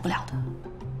摆脱不了的。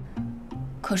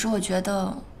可是我觉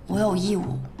得我有义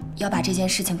务要把这件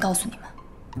事情告诉你们。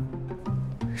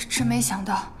真没想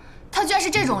到，他居然是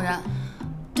这种人。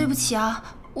对不起啊，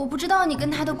我不知道你跟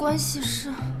他的关系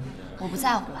是。我不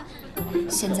在乎了。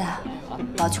现在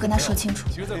我要去跟他说清楚。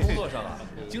其实，在工作上啊，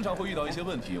经常会遇到一些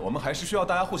问题，我们还是需要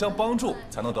大家互相帮助，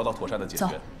才能得到妥善的解决。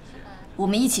走，我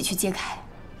们一起去揭开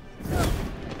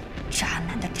渣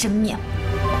男的真面目。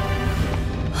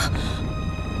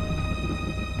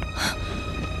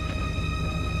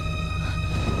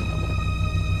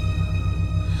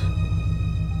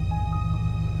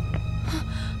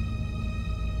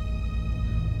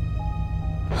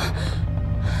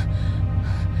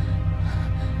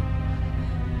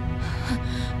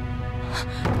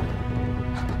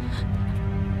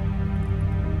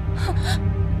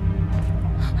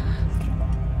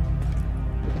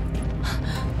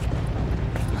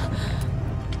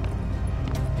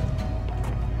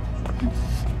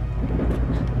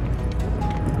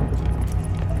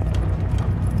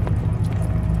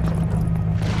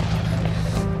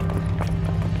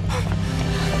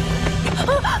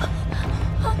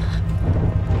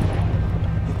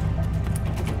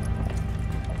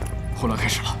混乱开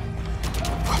始了，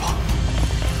快跑！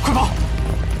快跑！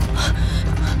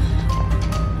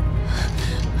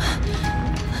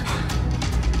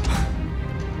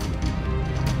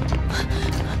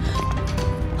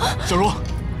小茹，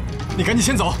你赶紧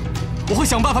先走，我会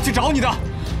想办法去找你的。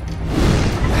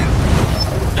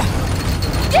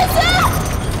别死！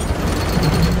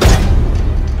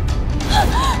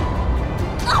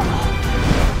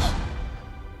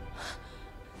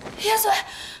叶随。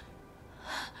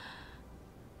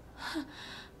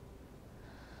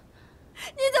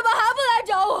你怎么还不来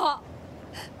找我？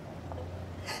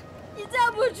你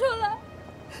再不出来，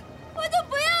我就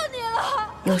不要你了。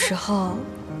有时候，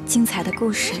精彩的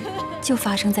故事就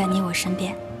发生在你我身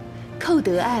边。扣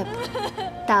得 App，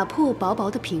 打破薄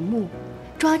薄的屏幕，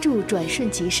抓住转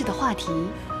瞬即逝的话题，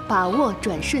把握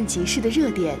转瞬即逝的热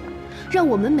点，让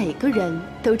我们每个人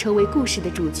都成为故事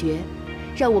的主角，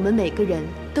让我们每个人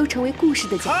都成为故事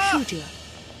的讲述者。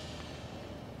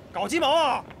搞鸡毛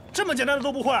啊！这么简单的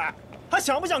都不会，还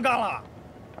想不想干了？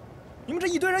你们这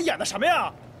一堆人演的什么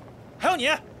呀？还有你，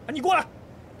哎，你过来。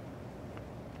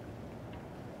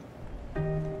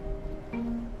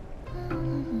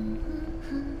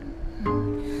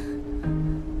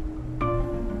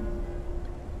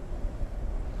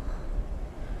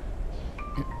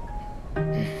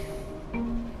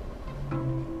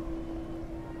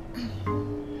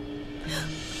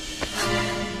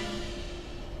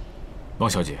王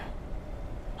小姐，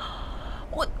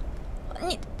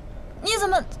你怎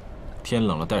么？天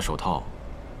冷了戴手套，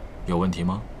有问题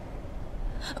吗？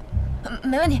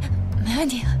没问题，没问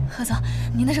题。何总，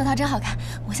您的手套真好看，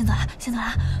我先走了，先走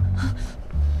了。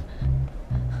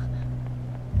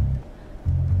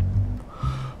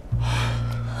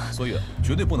所以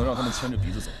绝对不能让他们牵着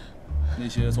鼻子走，那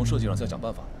些从设计上再想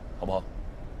办法，好不好？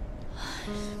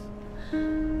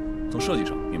从设计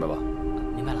上，明白吧？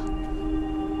明白了。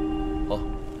好，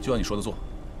就按你说的做。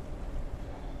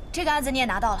这个案子你也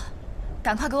拿到了，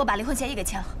赶快给我把离婚协议给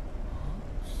签了。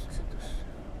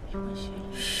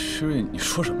诗瑞，你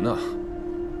说什么呢？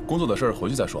工作的事儿回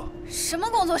去再说。什么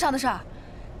工作上的事儿？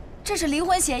这是离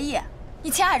婚协议，你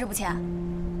签还是不签？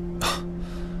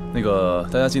那个，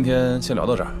大家今天先聊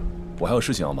到这儿，我还有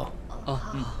事情要忙。哦，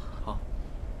好。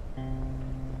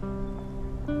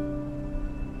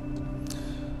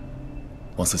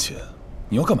王思琪，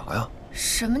你要干嘛呀？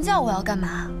什么叫我要干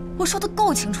嘛？我说的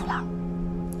够清楚了。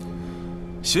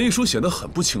协议书写得很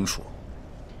不清楚，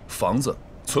房子、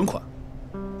存款，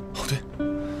哦对，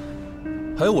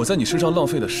还有我在你身上浪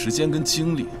费的时间跟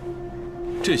精力，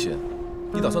这些，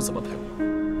你打算怎么赔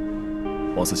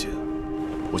我？王思琪，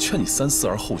我劝你三思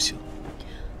而后行。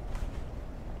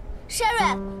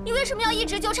Sherry， 你为什么要一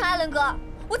直纠缠艾伦哥？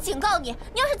我警告你，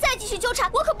你要是再继续纠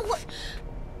缠，我可不会。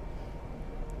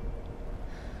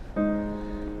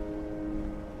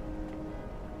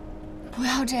不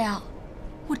要这样，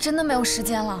我真的没有时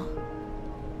间了。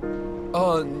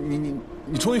啊，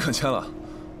你终于肯签了，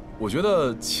我觉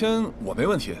得签我没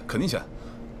问题，肯定签。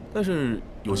但是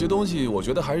有些东西我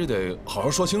觉得还是得好好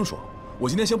说清楚。我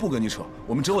今天先不跟你扯，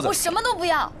我们之后再。我什么都不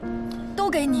要，都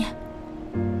给你。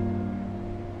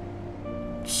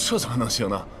这这怎么能行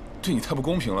呢？对你太不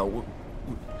公平了，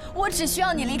我只需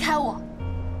要你离开我，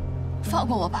放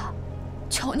过我吧，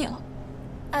求你了。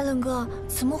艾伦哥，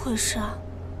怎么回事啊？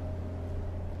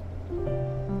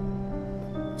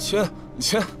千，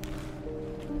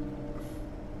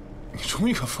你终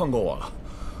于肯放过我了，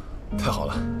太好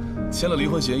了！签了离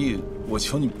婚协议，我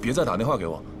求你别再打电话给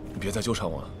我，你别再纠缠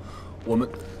我了。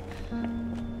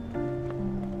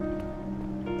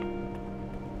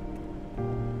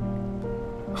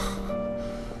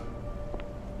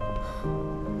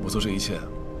我做这一切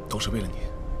都是为了你。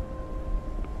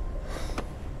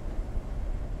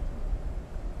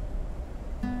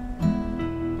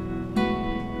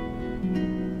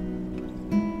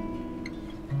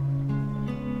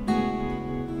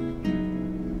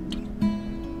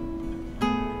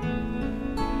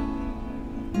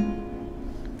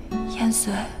燕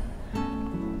随，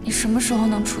你什么时候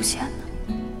能出现呢？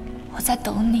我在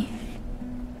等你。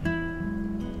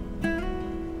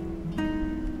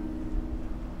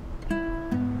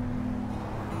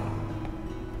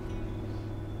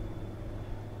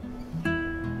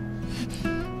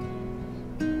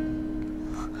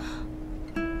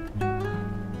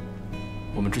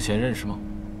我们之前认识吗？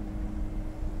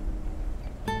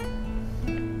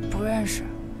不认识，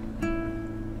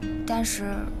但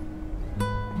是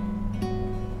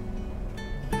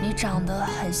你长得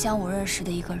很像我认识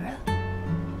的一个人。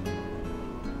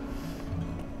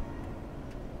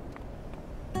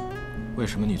为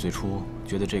什么你最初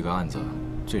觉得这个案子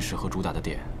最适合主打的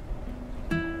点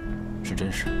是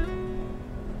真实？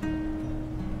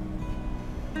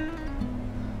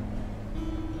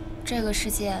这个世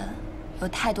界有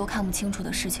太多看不清楚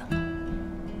的事情了，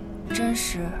真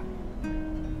实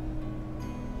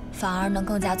反而能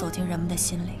更加走进人们的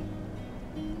心里。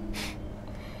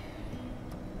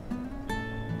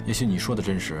也许你说的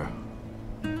真实，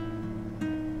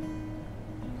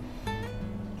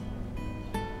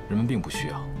人们并不需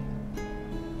要。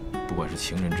不管是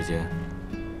情人之间、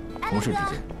同事之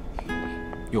间，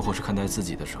又或是看待自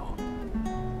己的时候，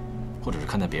或者是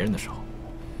看待别人的时候，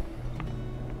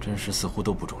真实似乎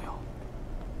都不重要。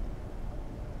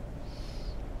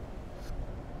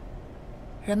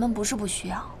人们不是不需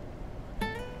要，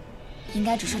应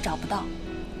该只是找不到，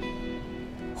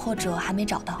或者还没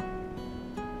找到。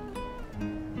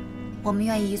我们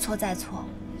愿意一错再错，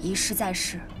一试再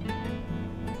试，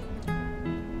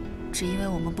只因为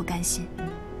我们不甘心。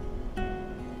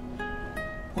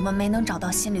我们没能找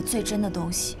到心里最真的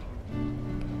东西，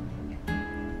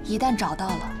一旦找到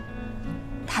了，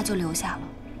它就留下了，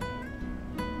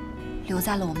留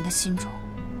在了我们的心中。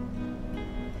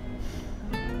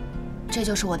这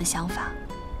就是我的想法。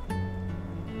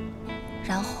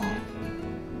然后，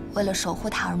为了守护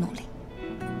它而努力。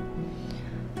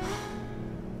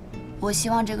我希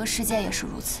望这个世界也是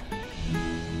如此。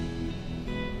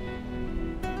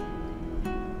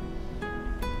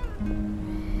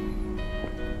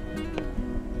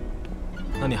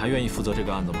那你还愿意负责这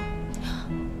个案子吗？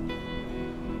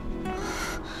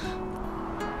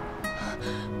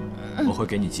我会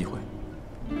给你机会，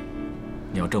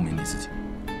你要证明你自己。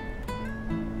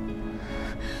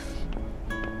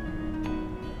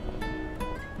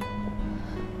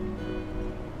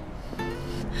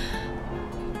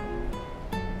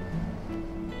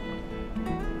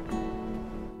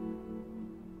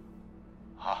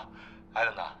艾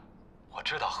伦娜，我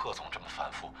知道贺总这么反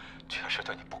复，确实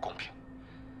对你不公平。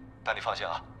但你放心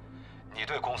啊，你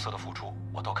对公司的付出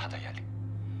我都看在眼里。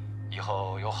以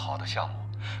后有好的项目，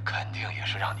肯定也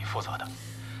是让你负责的。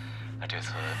那这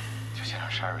次就先让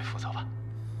Sherry 负责吧。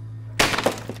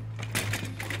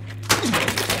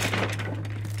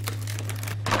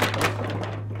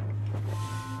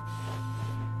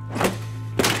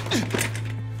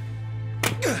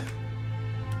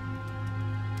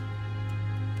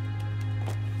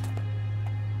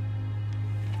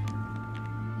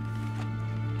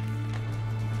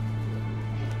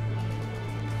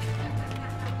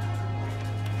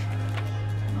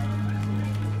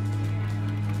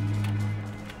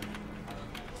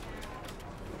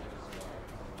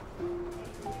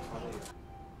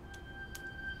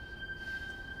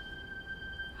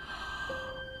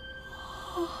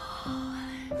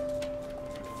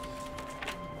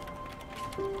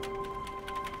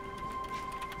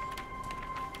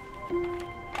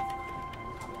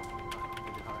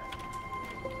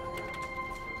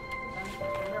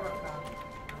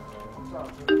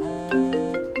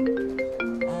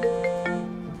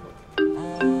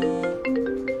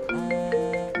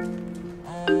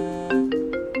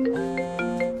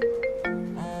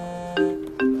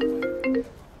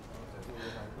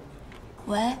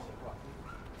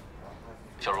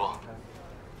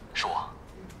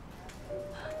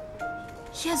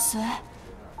随，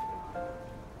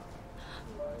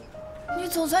你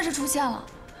总算是出现了。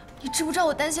你知不知道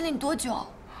我担心了你多久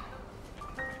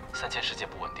？3000世界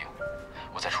不稳定，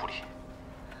我在处理。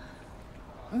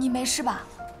你没事吧？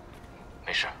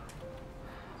没事。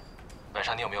晚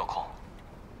上你有没有空？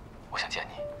我想见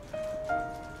你。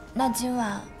那今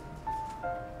晚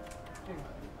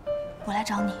我来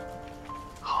找你。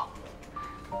好，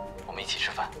我们一起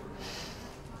吃饭。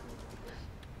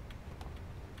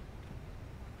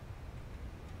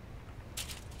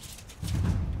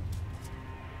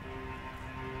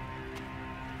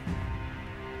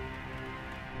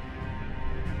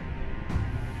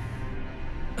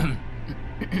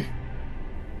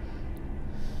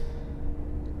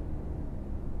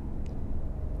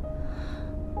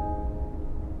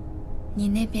你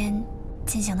那边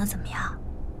进行的怎么样？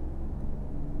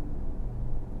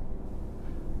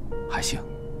还行，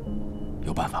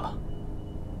有办法了。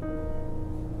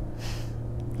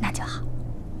那就好。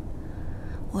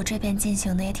我这边进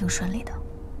行的也挺顺利的。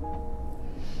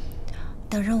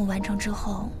等任务完成之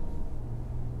后，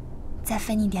再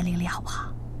分你点灵力，好不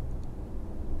好？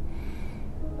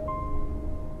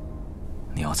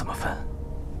你要怎么分？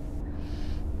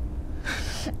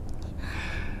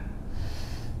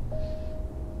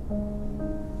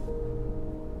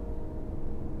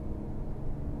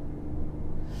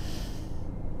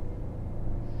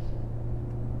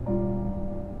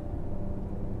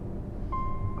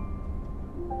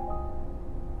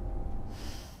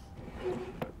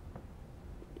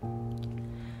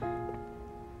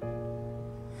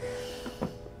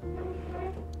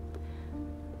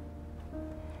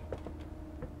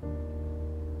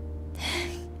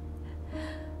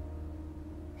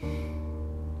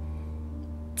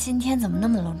今天怎么那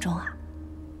么隆重啊？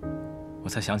我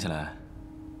才想起来，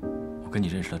我跟你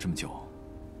认识了这么久，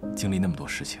经历那么多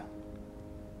事情，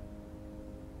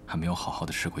还没有好好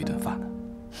的吃过一顿饭呢。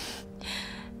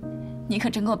你可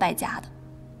真够败家的。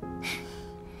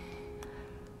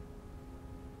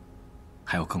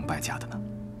还有更败家的呢。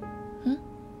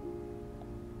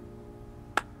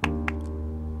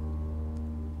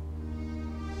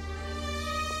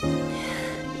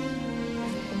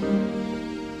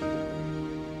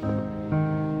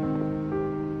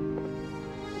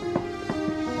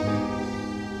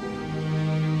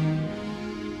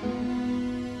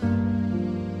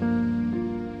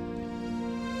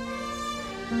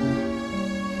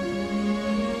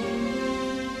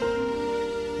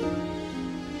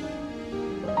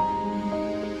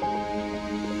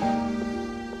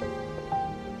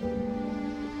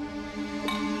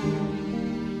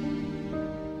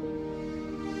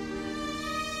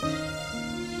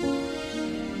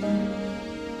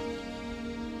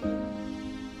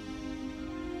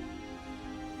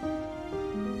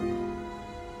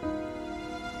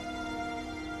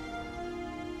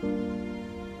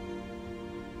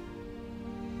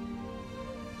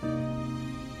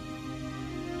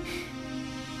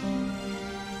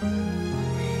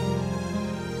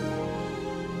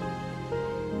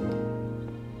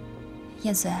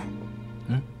燕随，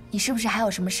你是不是还有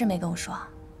什么事没跟我说？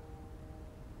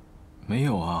没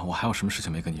有啊，我还有什么事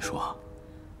情没跟你说？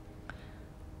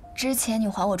之前你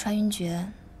还我穿云诀，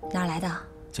哪儿来的？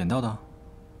捡到的，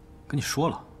跟你说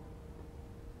了。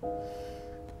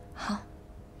好，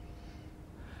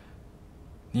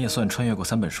你也算穿越过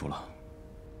3本书了，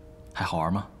还好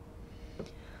玩吗？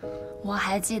我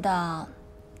还记得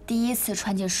第一次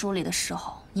穿进书里的时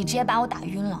候，你直接把我打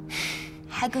晕了，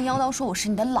还跟妖刀说我是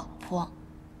你的老婆，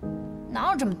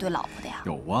哪有这么对老婆的呀？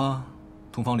有啊，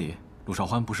通房里陆少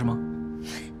欢不是吗？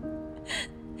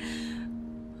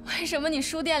为什么你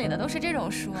书店里的都是这种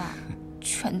书啊？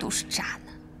全都是渣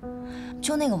男，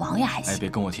就那个王爷还行。哎，别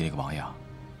跟我提那个王爷啊！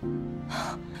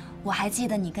我还记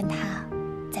得你跟他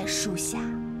在树下，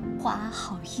花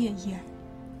好月圆，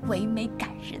唯美感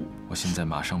人。我现在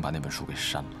马上把那本书给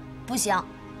删了。不行，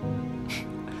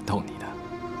逗你的。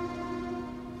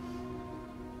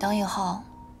等以后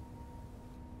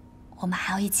我们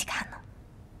还要一起看呢。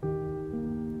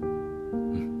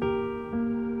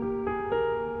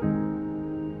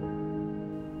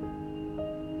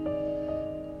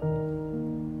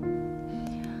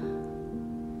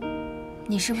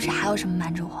你是不是还有什么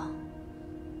瞒着我？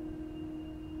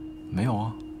没有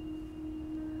啊。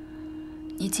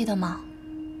你记得吗？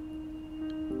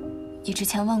你之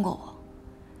前问过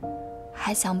我，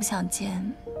还想不想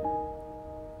见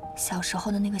小时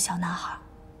候的那个小男孩？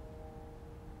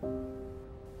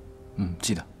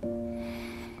记得。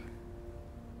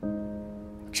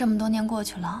这么多年过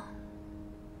去了，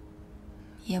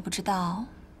也不知道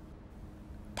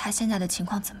他现在的情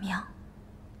况怎么样。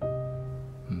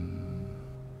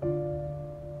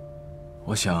我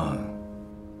我想，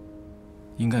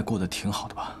应该过得挺好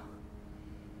的吧。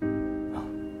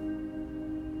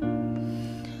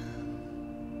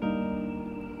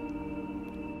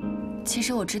其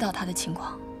实我知道他的情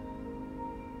况，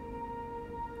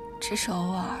只是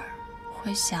偶尔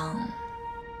会想，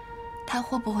他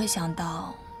会不会想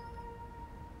到，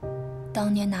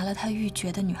当年拿了他玉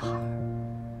珏的女孩，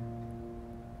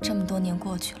这么多年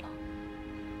过去了，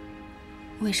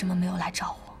为什么没有来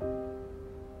找我？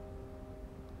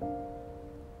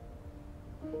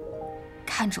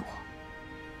看着我。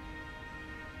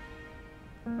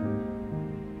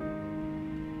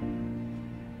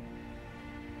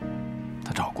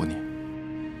 他找过你，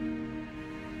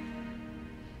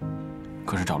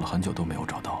可是找了很久都没有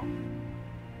找到，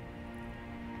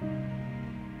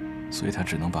所以他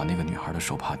只能把那个女孩的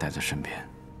手帕带在身边，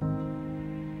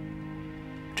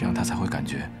这样他才会感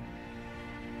觉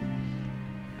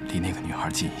离那个女孩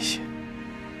近一些。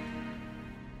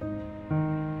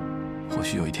或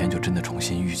许有一天就真的重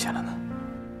新遇见了呢。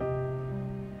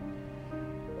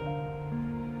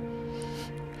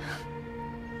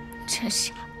真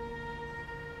傻。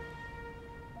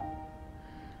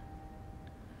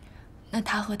 那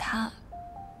他和她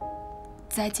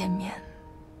再见面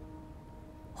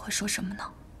会说什么呢？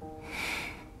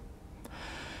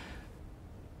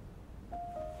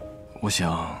我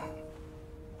想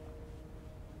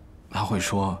他会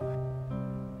说：“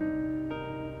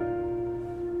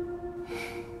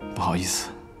不好意思，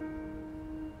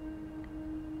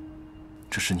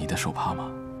这是你的手帕吗？”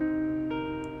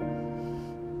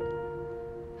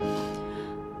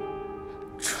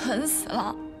 蠢死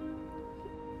了！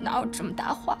 哪有这么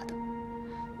大话的？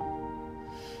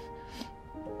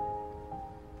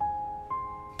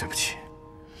对不起，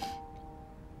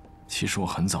其实我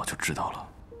很早就知道了，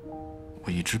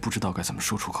我一直不知道该怎么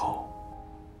说出口。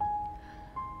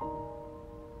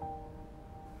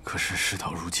可是事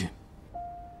到如今，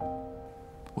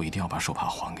我一定要把手帕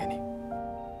还给你。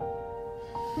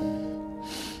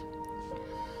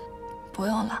不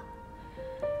用了，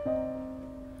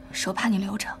手帕你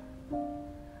留着。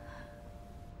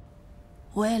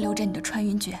 我也留着你的穿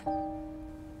云诀。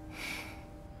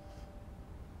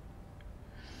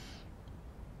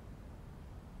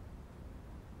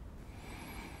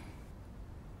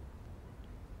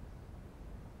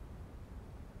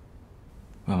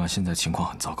万万现在情况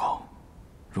很糟糕，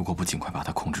如果不尽快把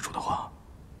它控制住的话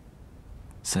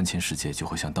，3000世界就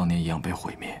会像当年一样被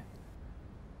毁灭，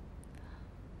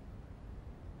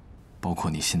包括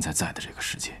你现在在的这个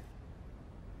世界。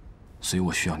所以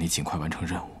我需要你尽快完成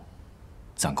任务。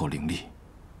 攒够灵力，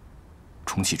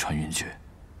重启穿云诀，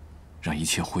让一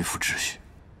切恢复秩序。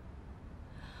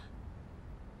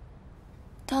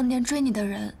当年追你的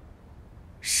人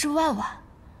是万万。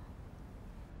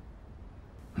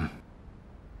嗯。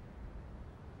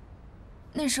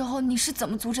那时候你是怎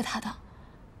么阻止他的？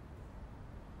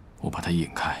我把他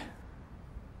引开，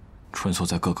穿梭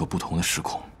在各个不同的时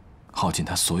空，耗尽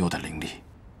他所有的灵力，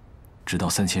直到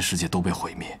3000世界都被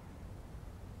毁灭，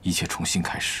一切重新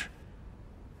开始。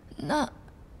 那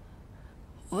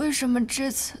为什么这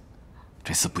次？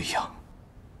这次不一样。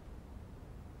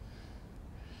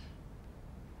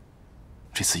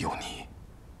这次有你。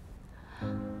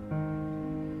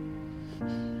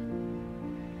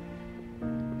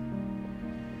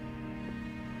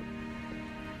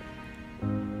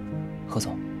何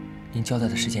总，您交代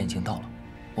的时间已经到了，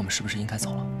我们是不是应该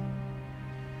走了？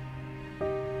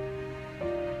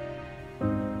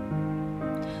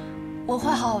我会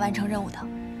好好完成任务的。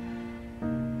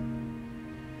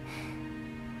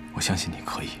 我相信你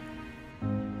可以，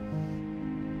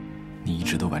你一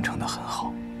直都完成得很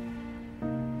好。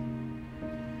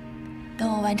等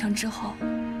我完成之后，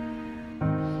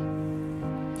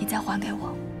你再还给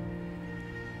我。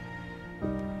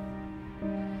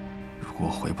如果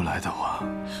回不来的话，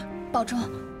保重，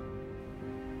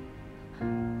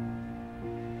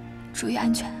注意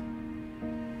安全。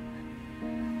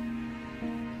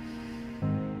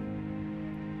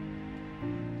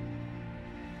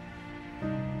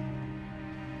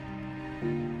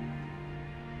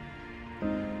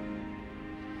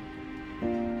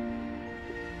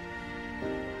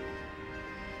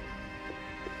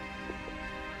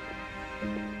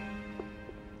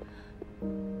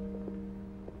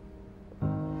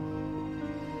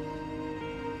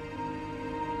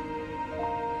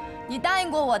 你答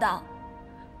应过我的，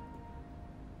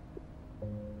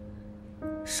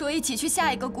说一起去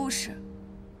下一个故事，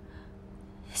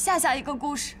下一个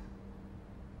故事。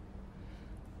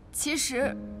其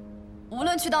实，无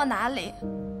论去到哪里，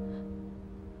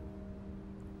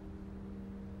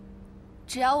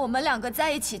只要我们两个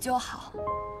在一起就好。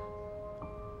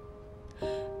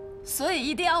所以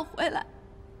一定要回来。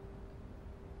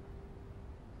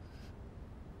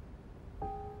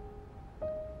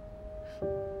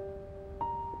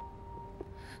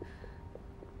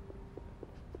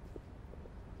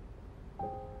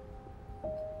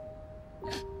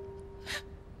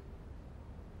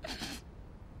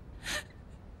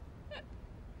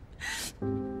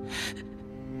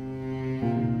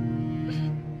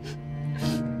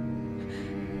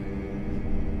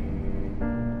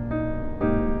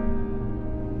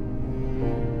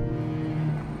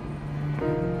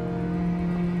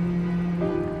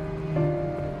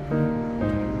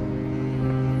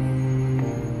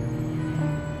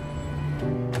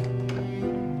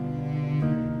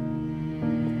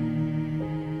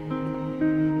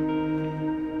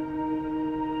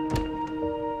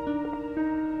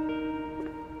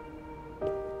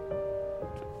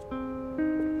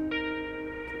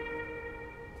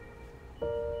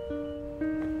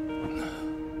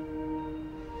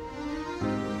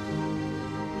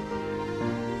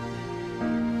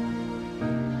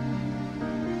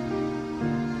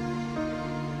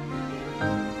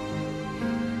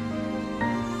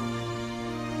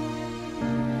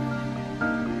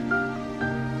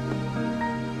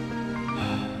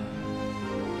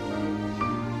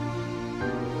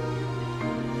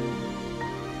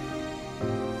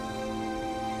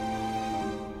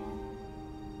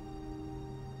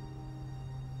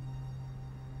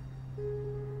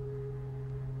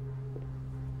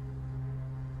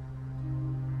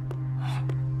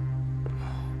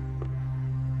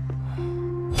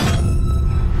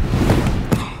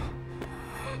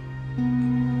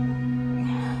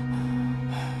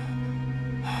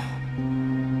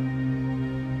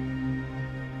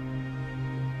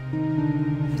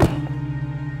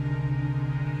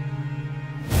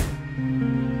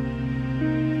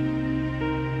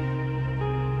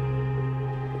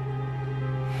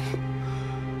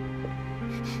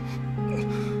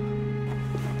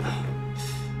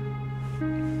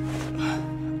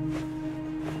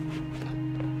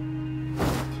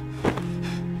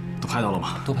拍到了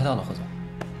吗？都拍到了，何总。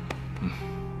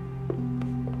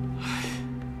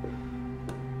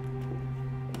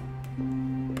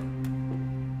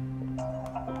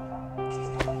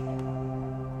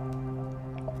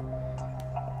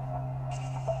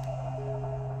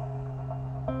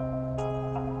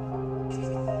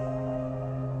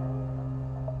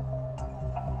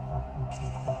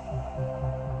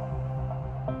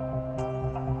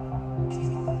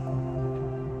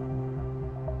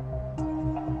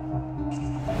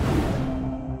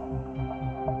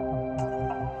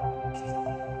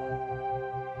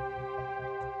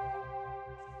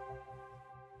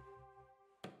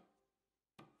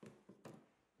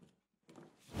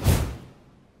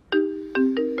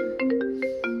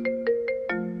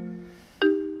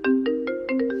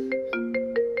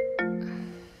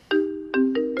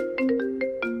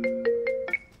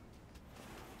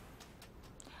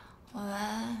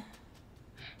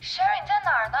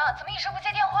怎么一直不接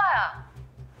电话呀？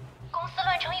公司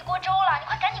乱成一锅粥了，你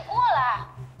快赶紧过来！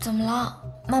怎么了？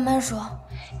慢慢说。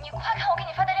你快看我给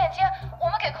你发的链接，我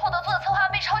们给寇德做的策划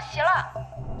案被抄袭了。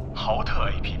豪特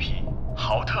APP，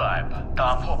 豪特 App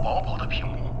打破薄薄的屏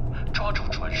幕，抓住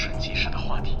转瞬即逝的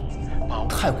话题，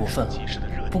太过分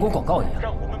了！不光广告一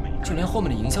样，就连后面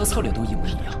的营销策略都一模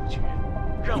一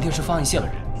样，一定是方案泄露。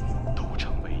都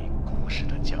成为故事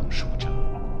的讲述者。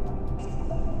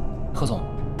何总，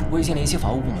我已经联系法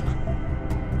务部门了，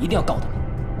一定要告他们。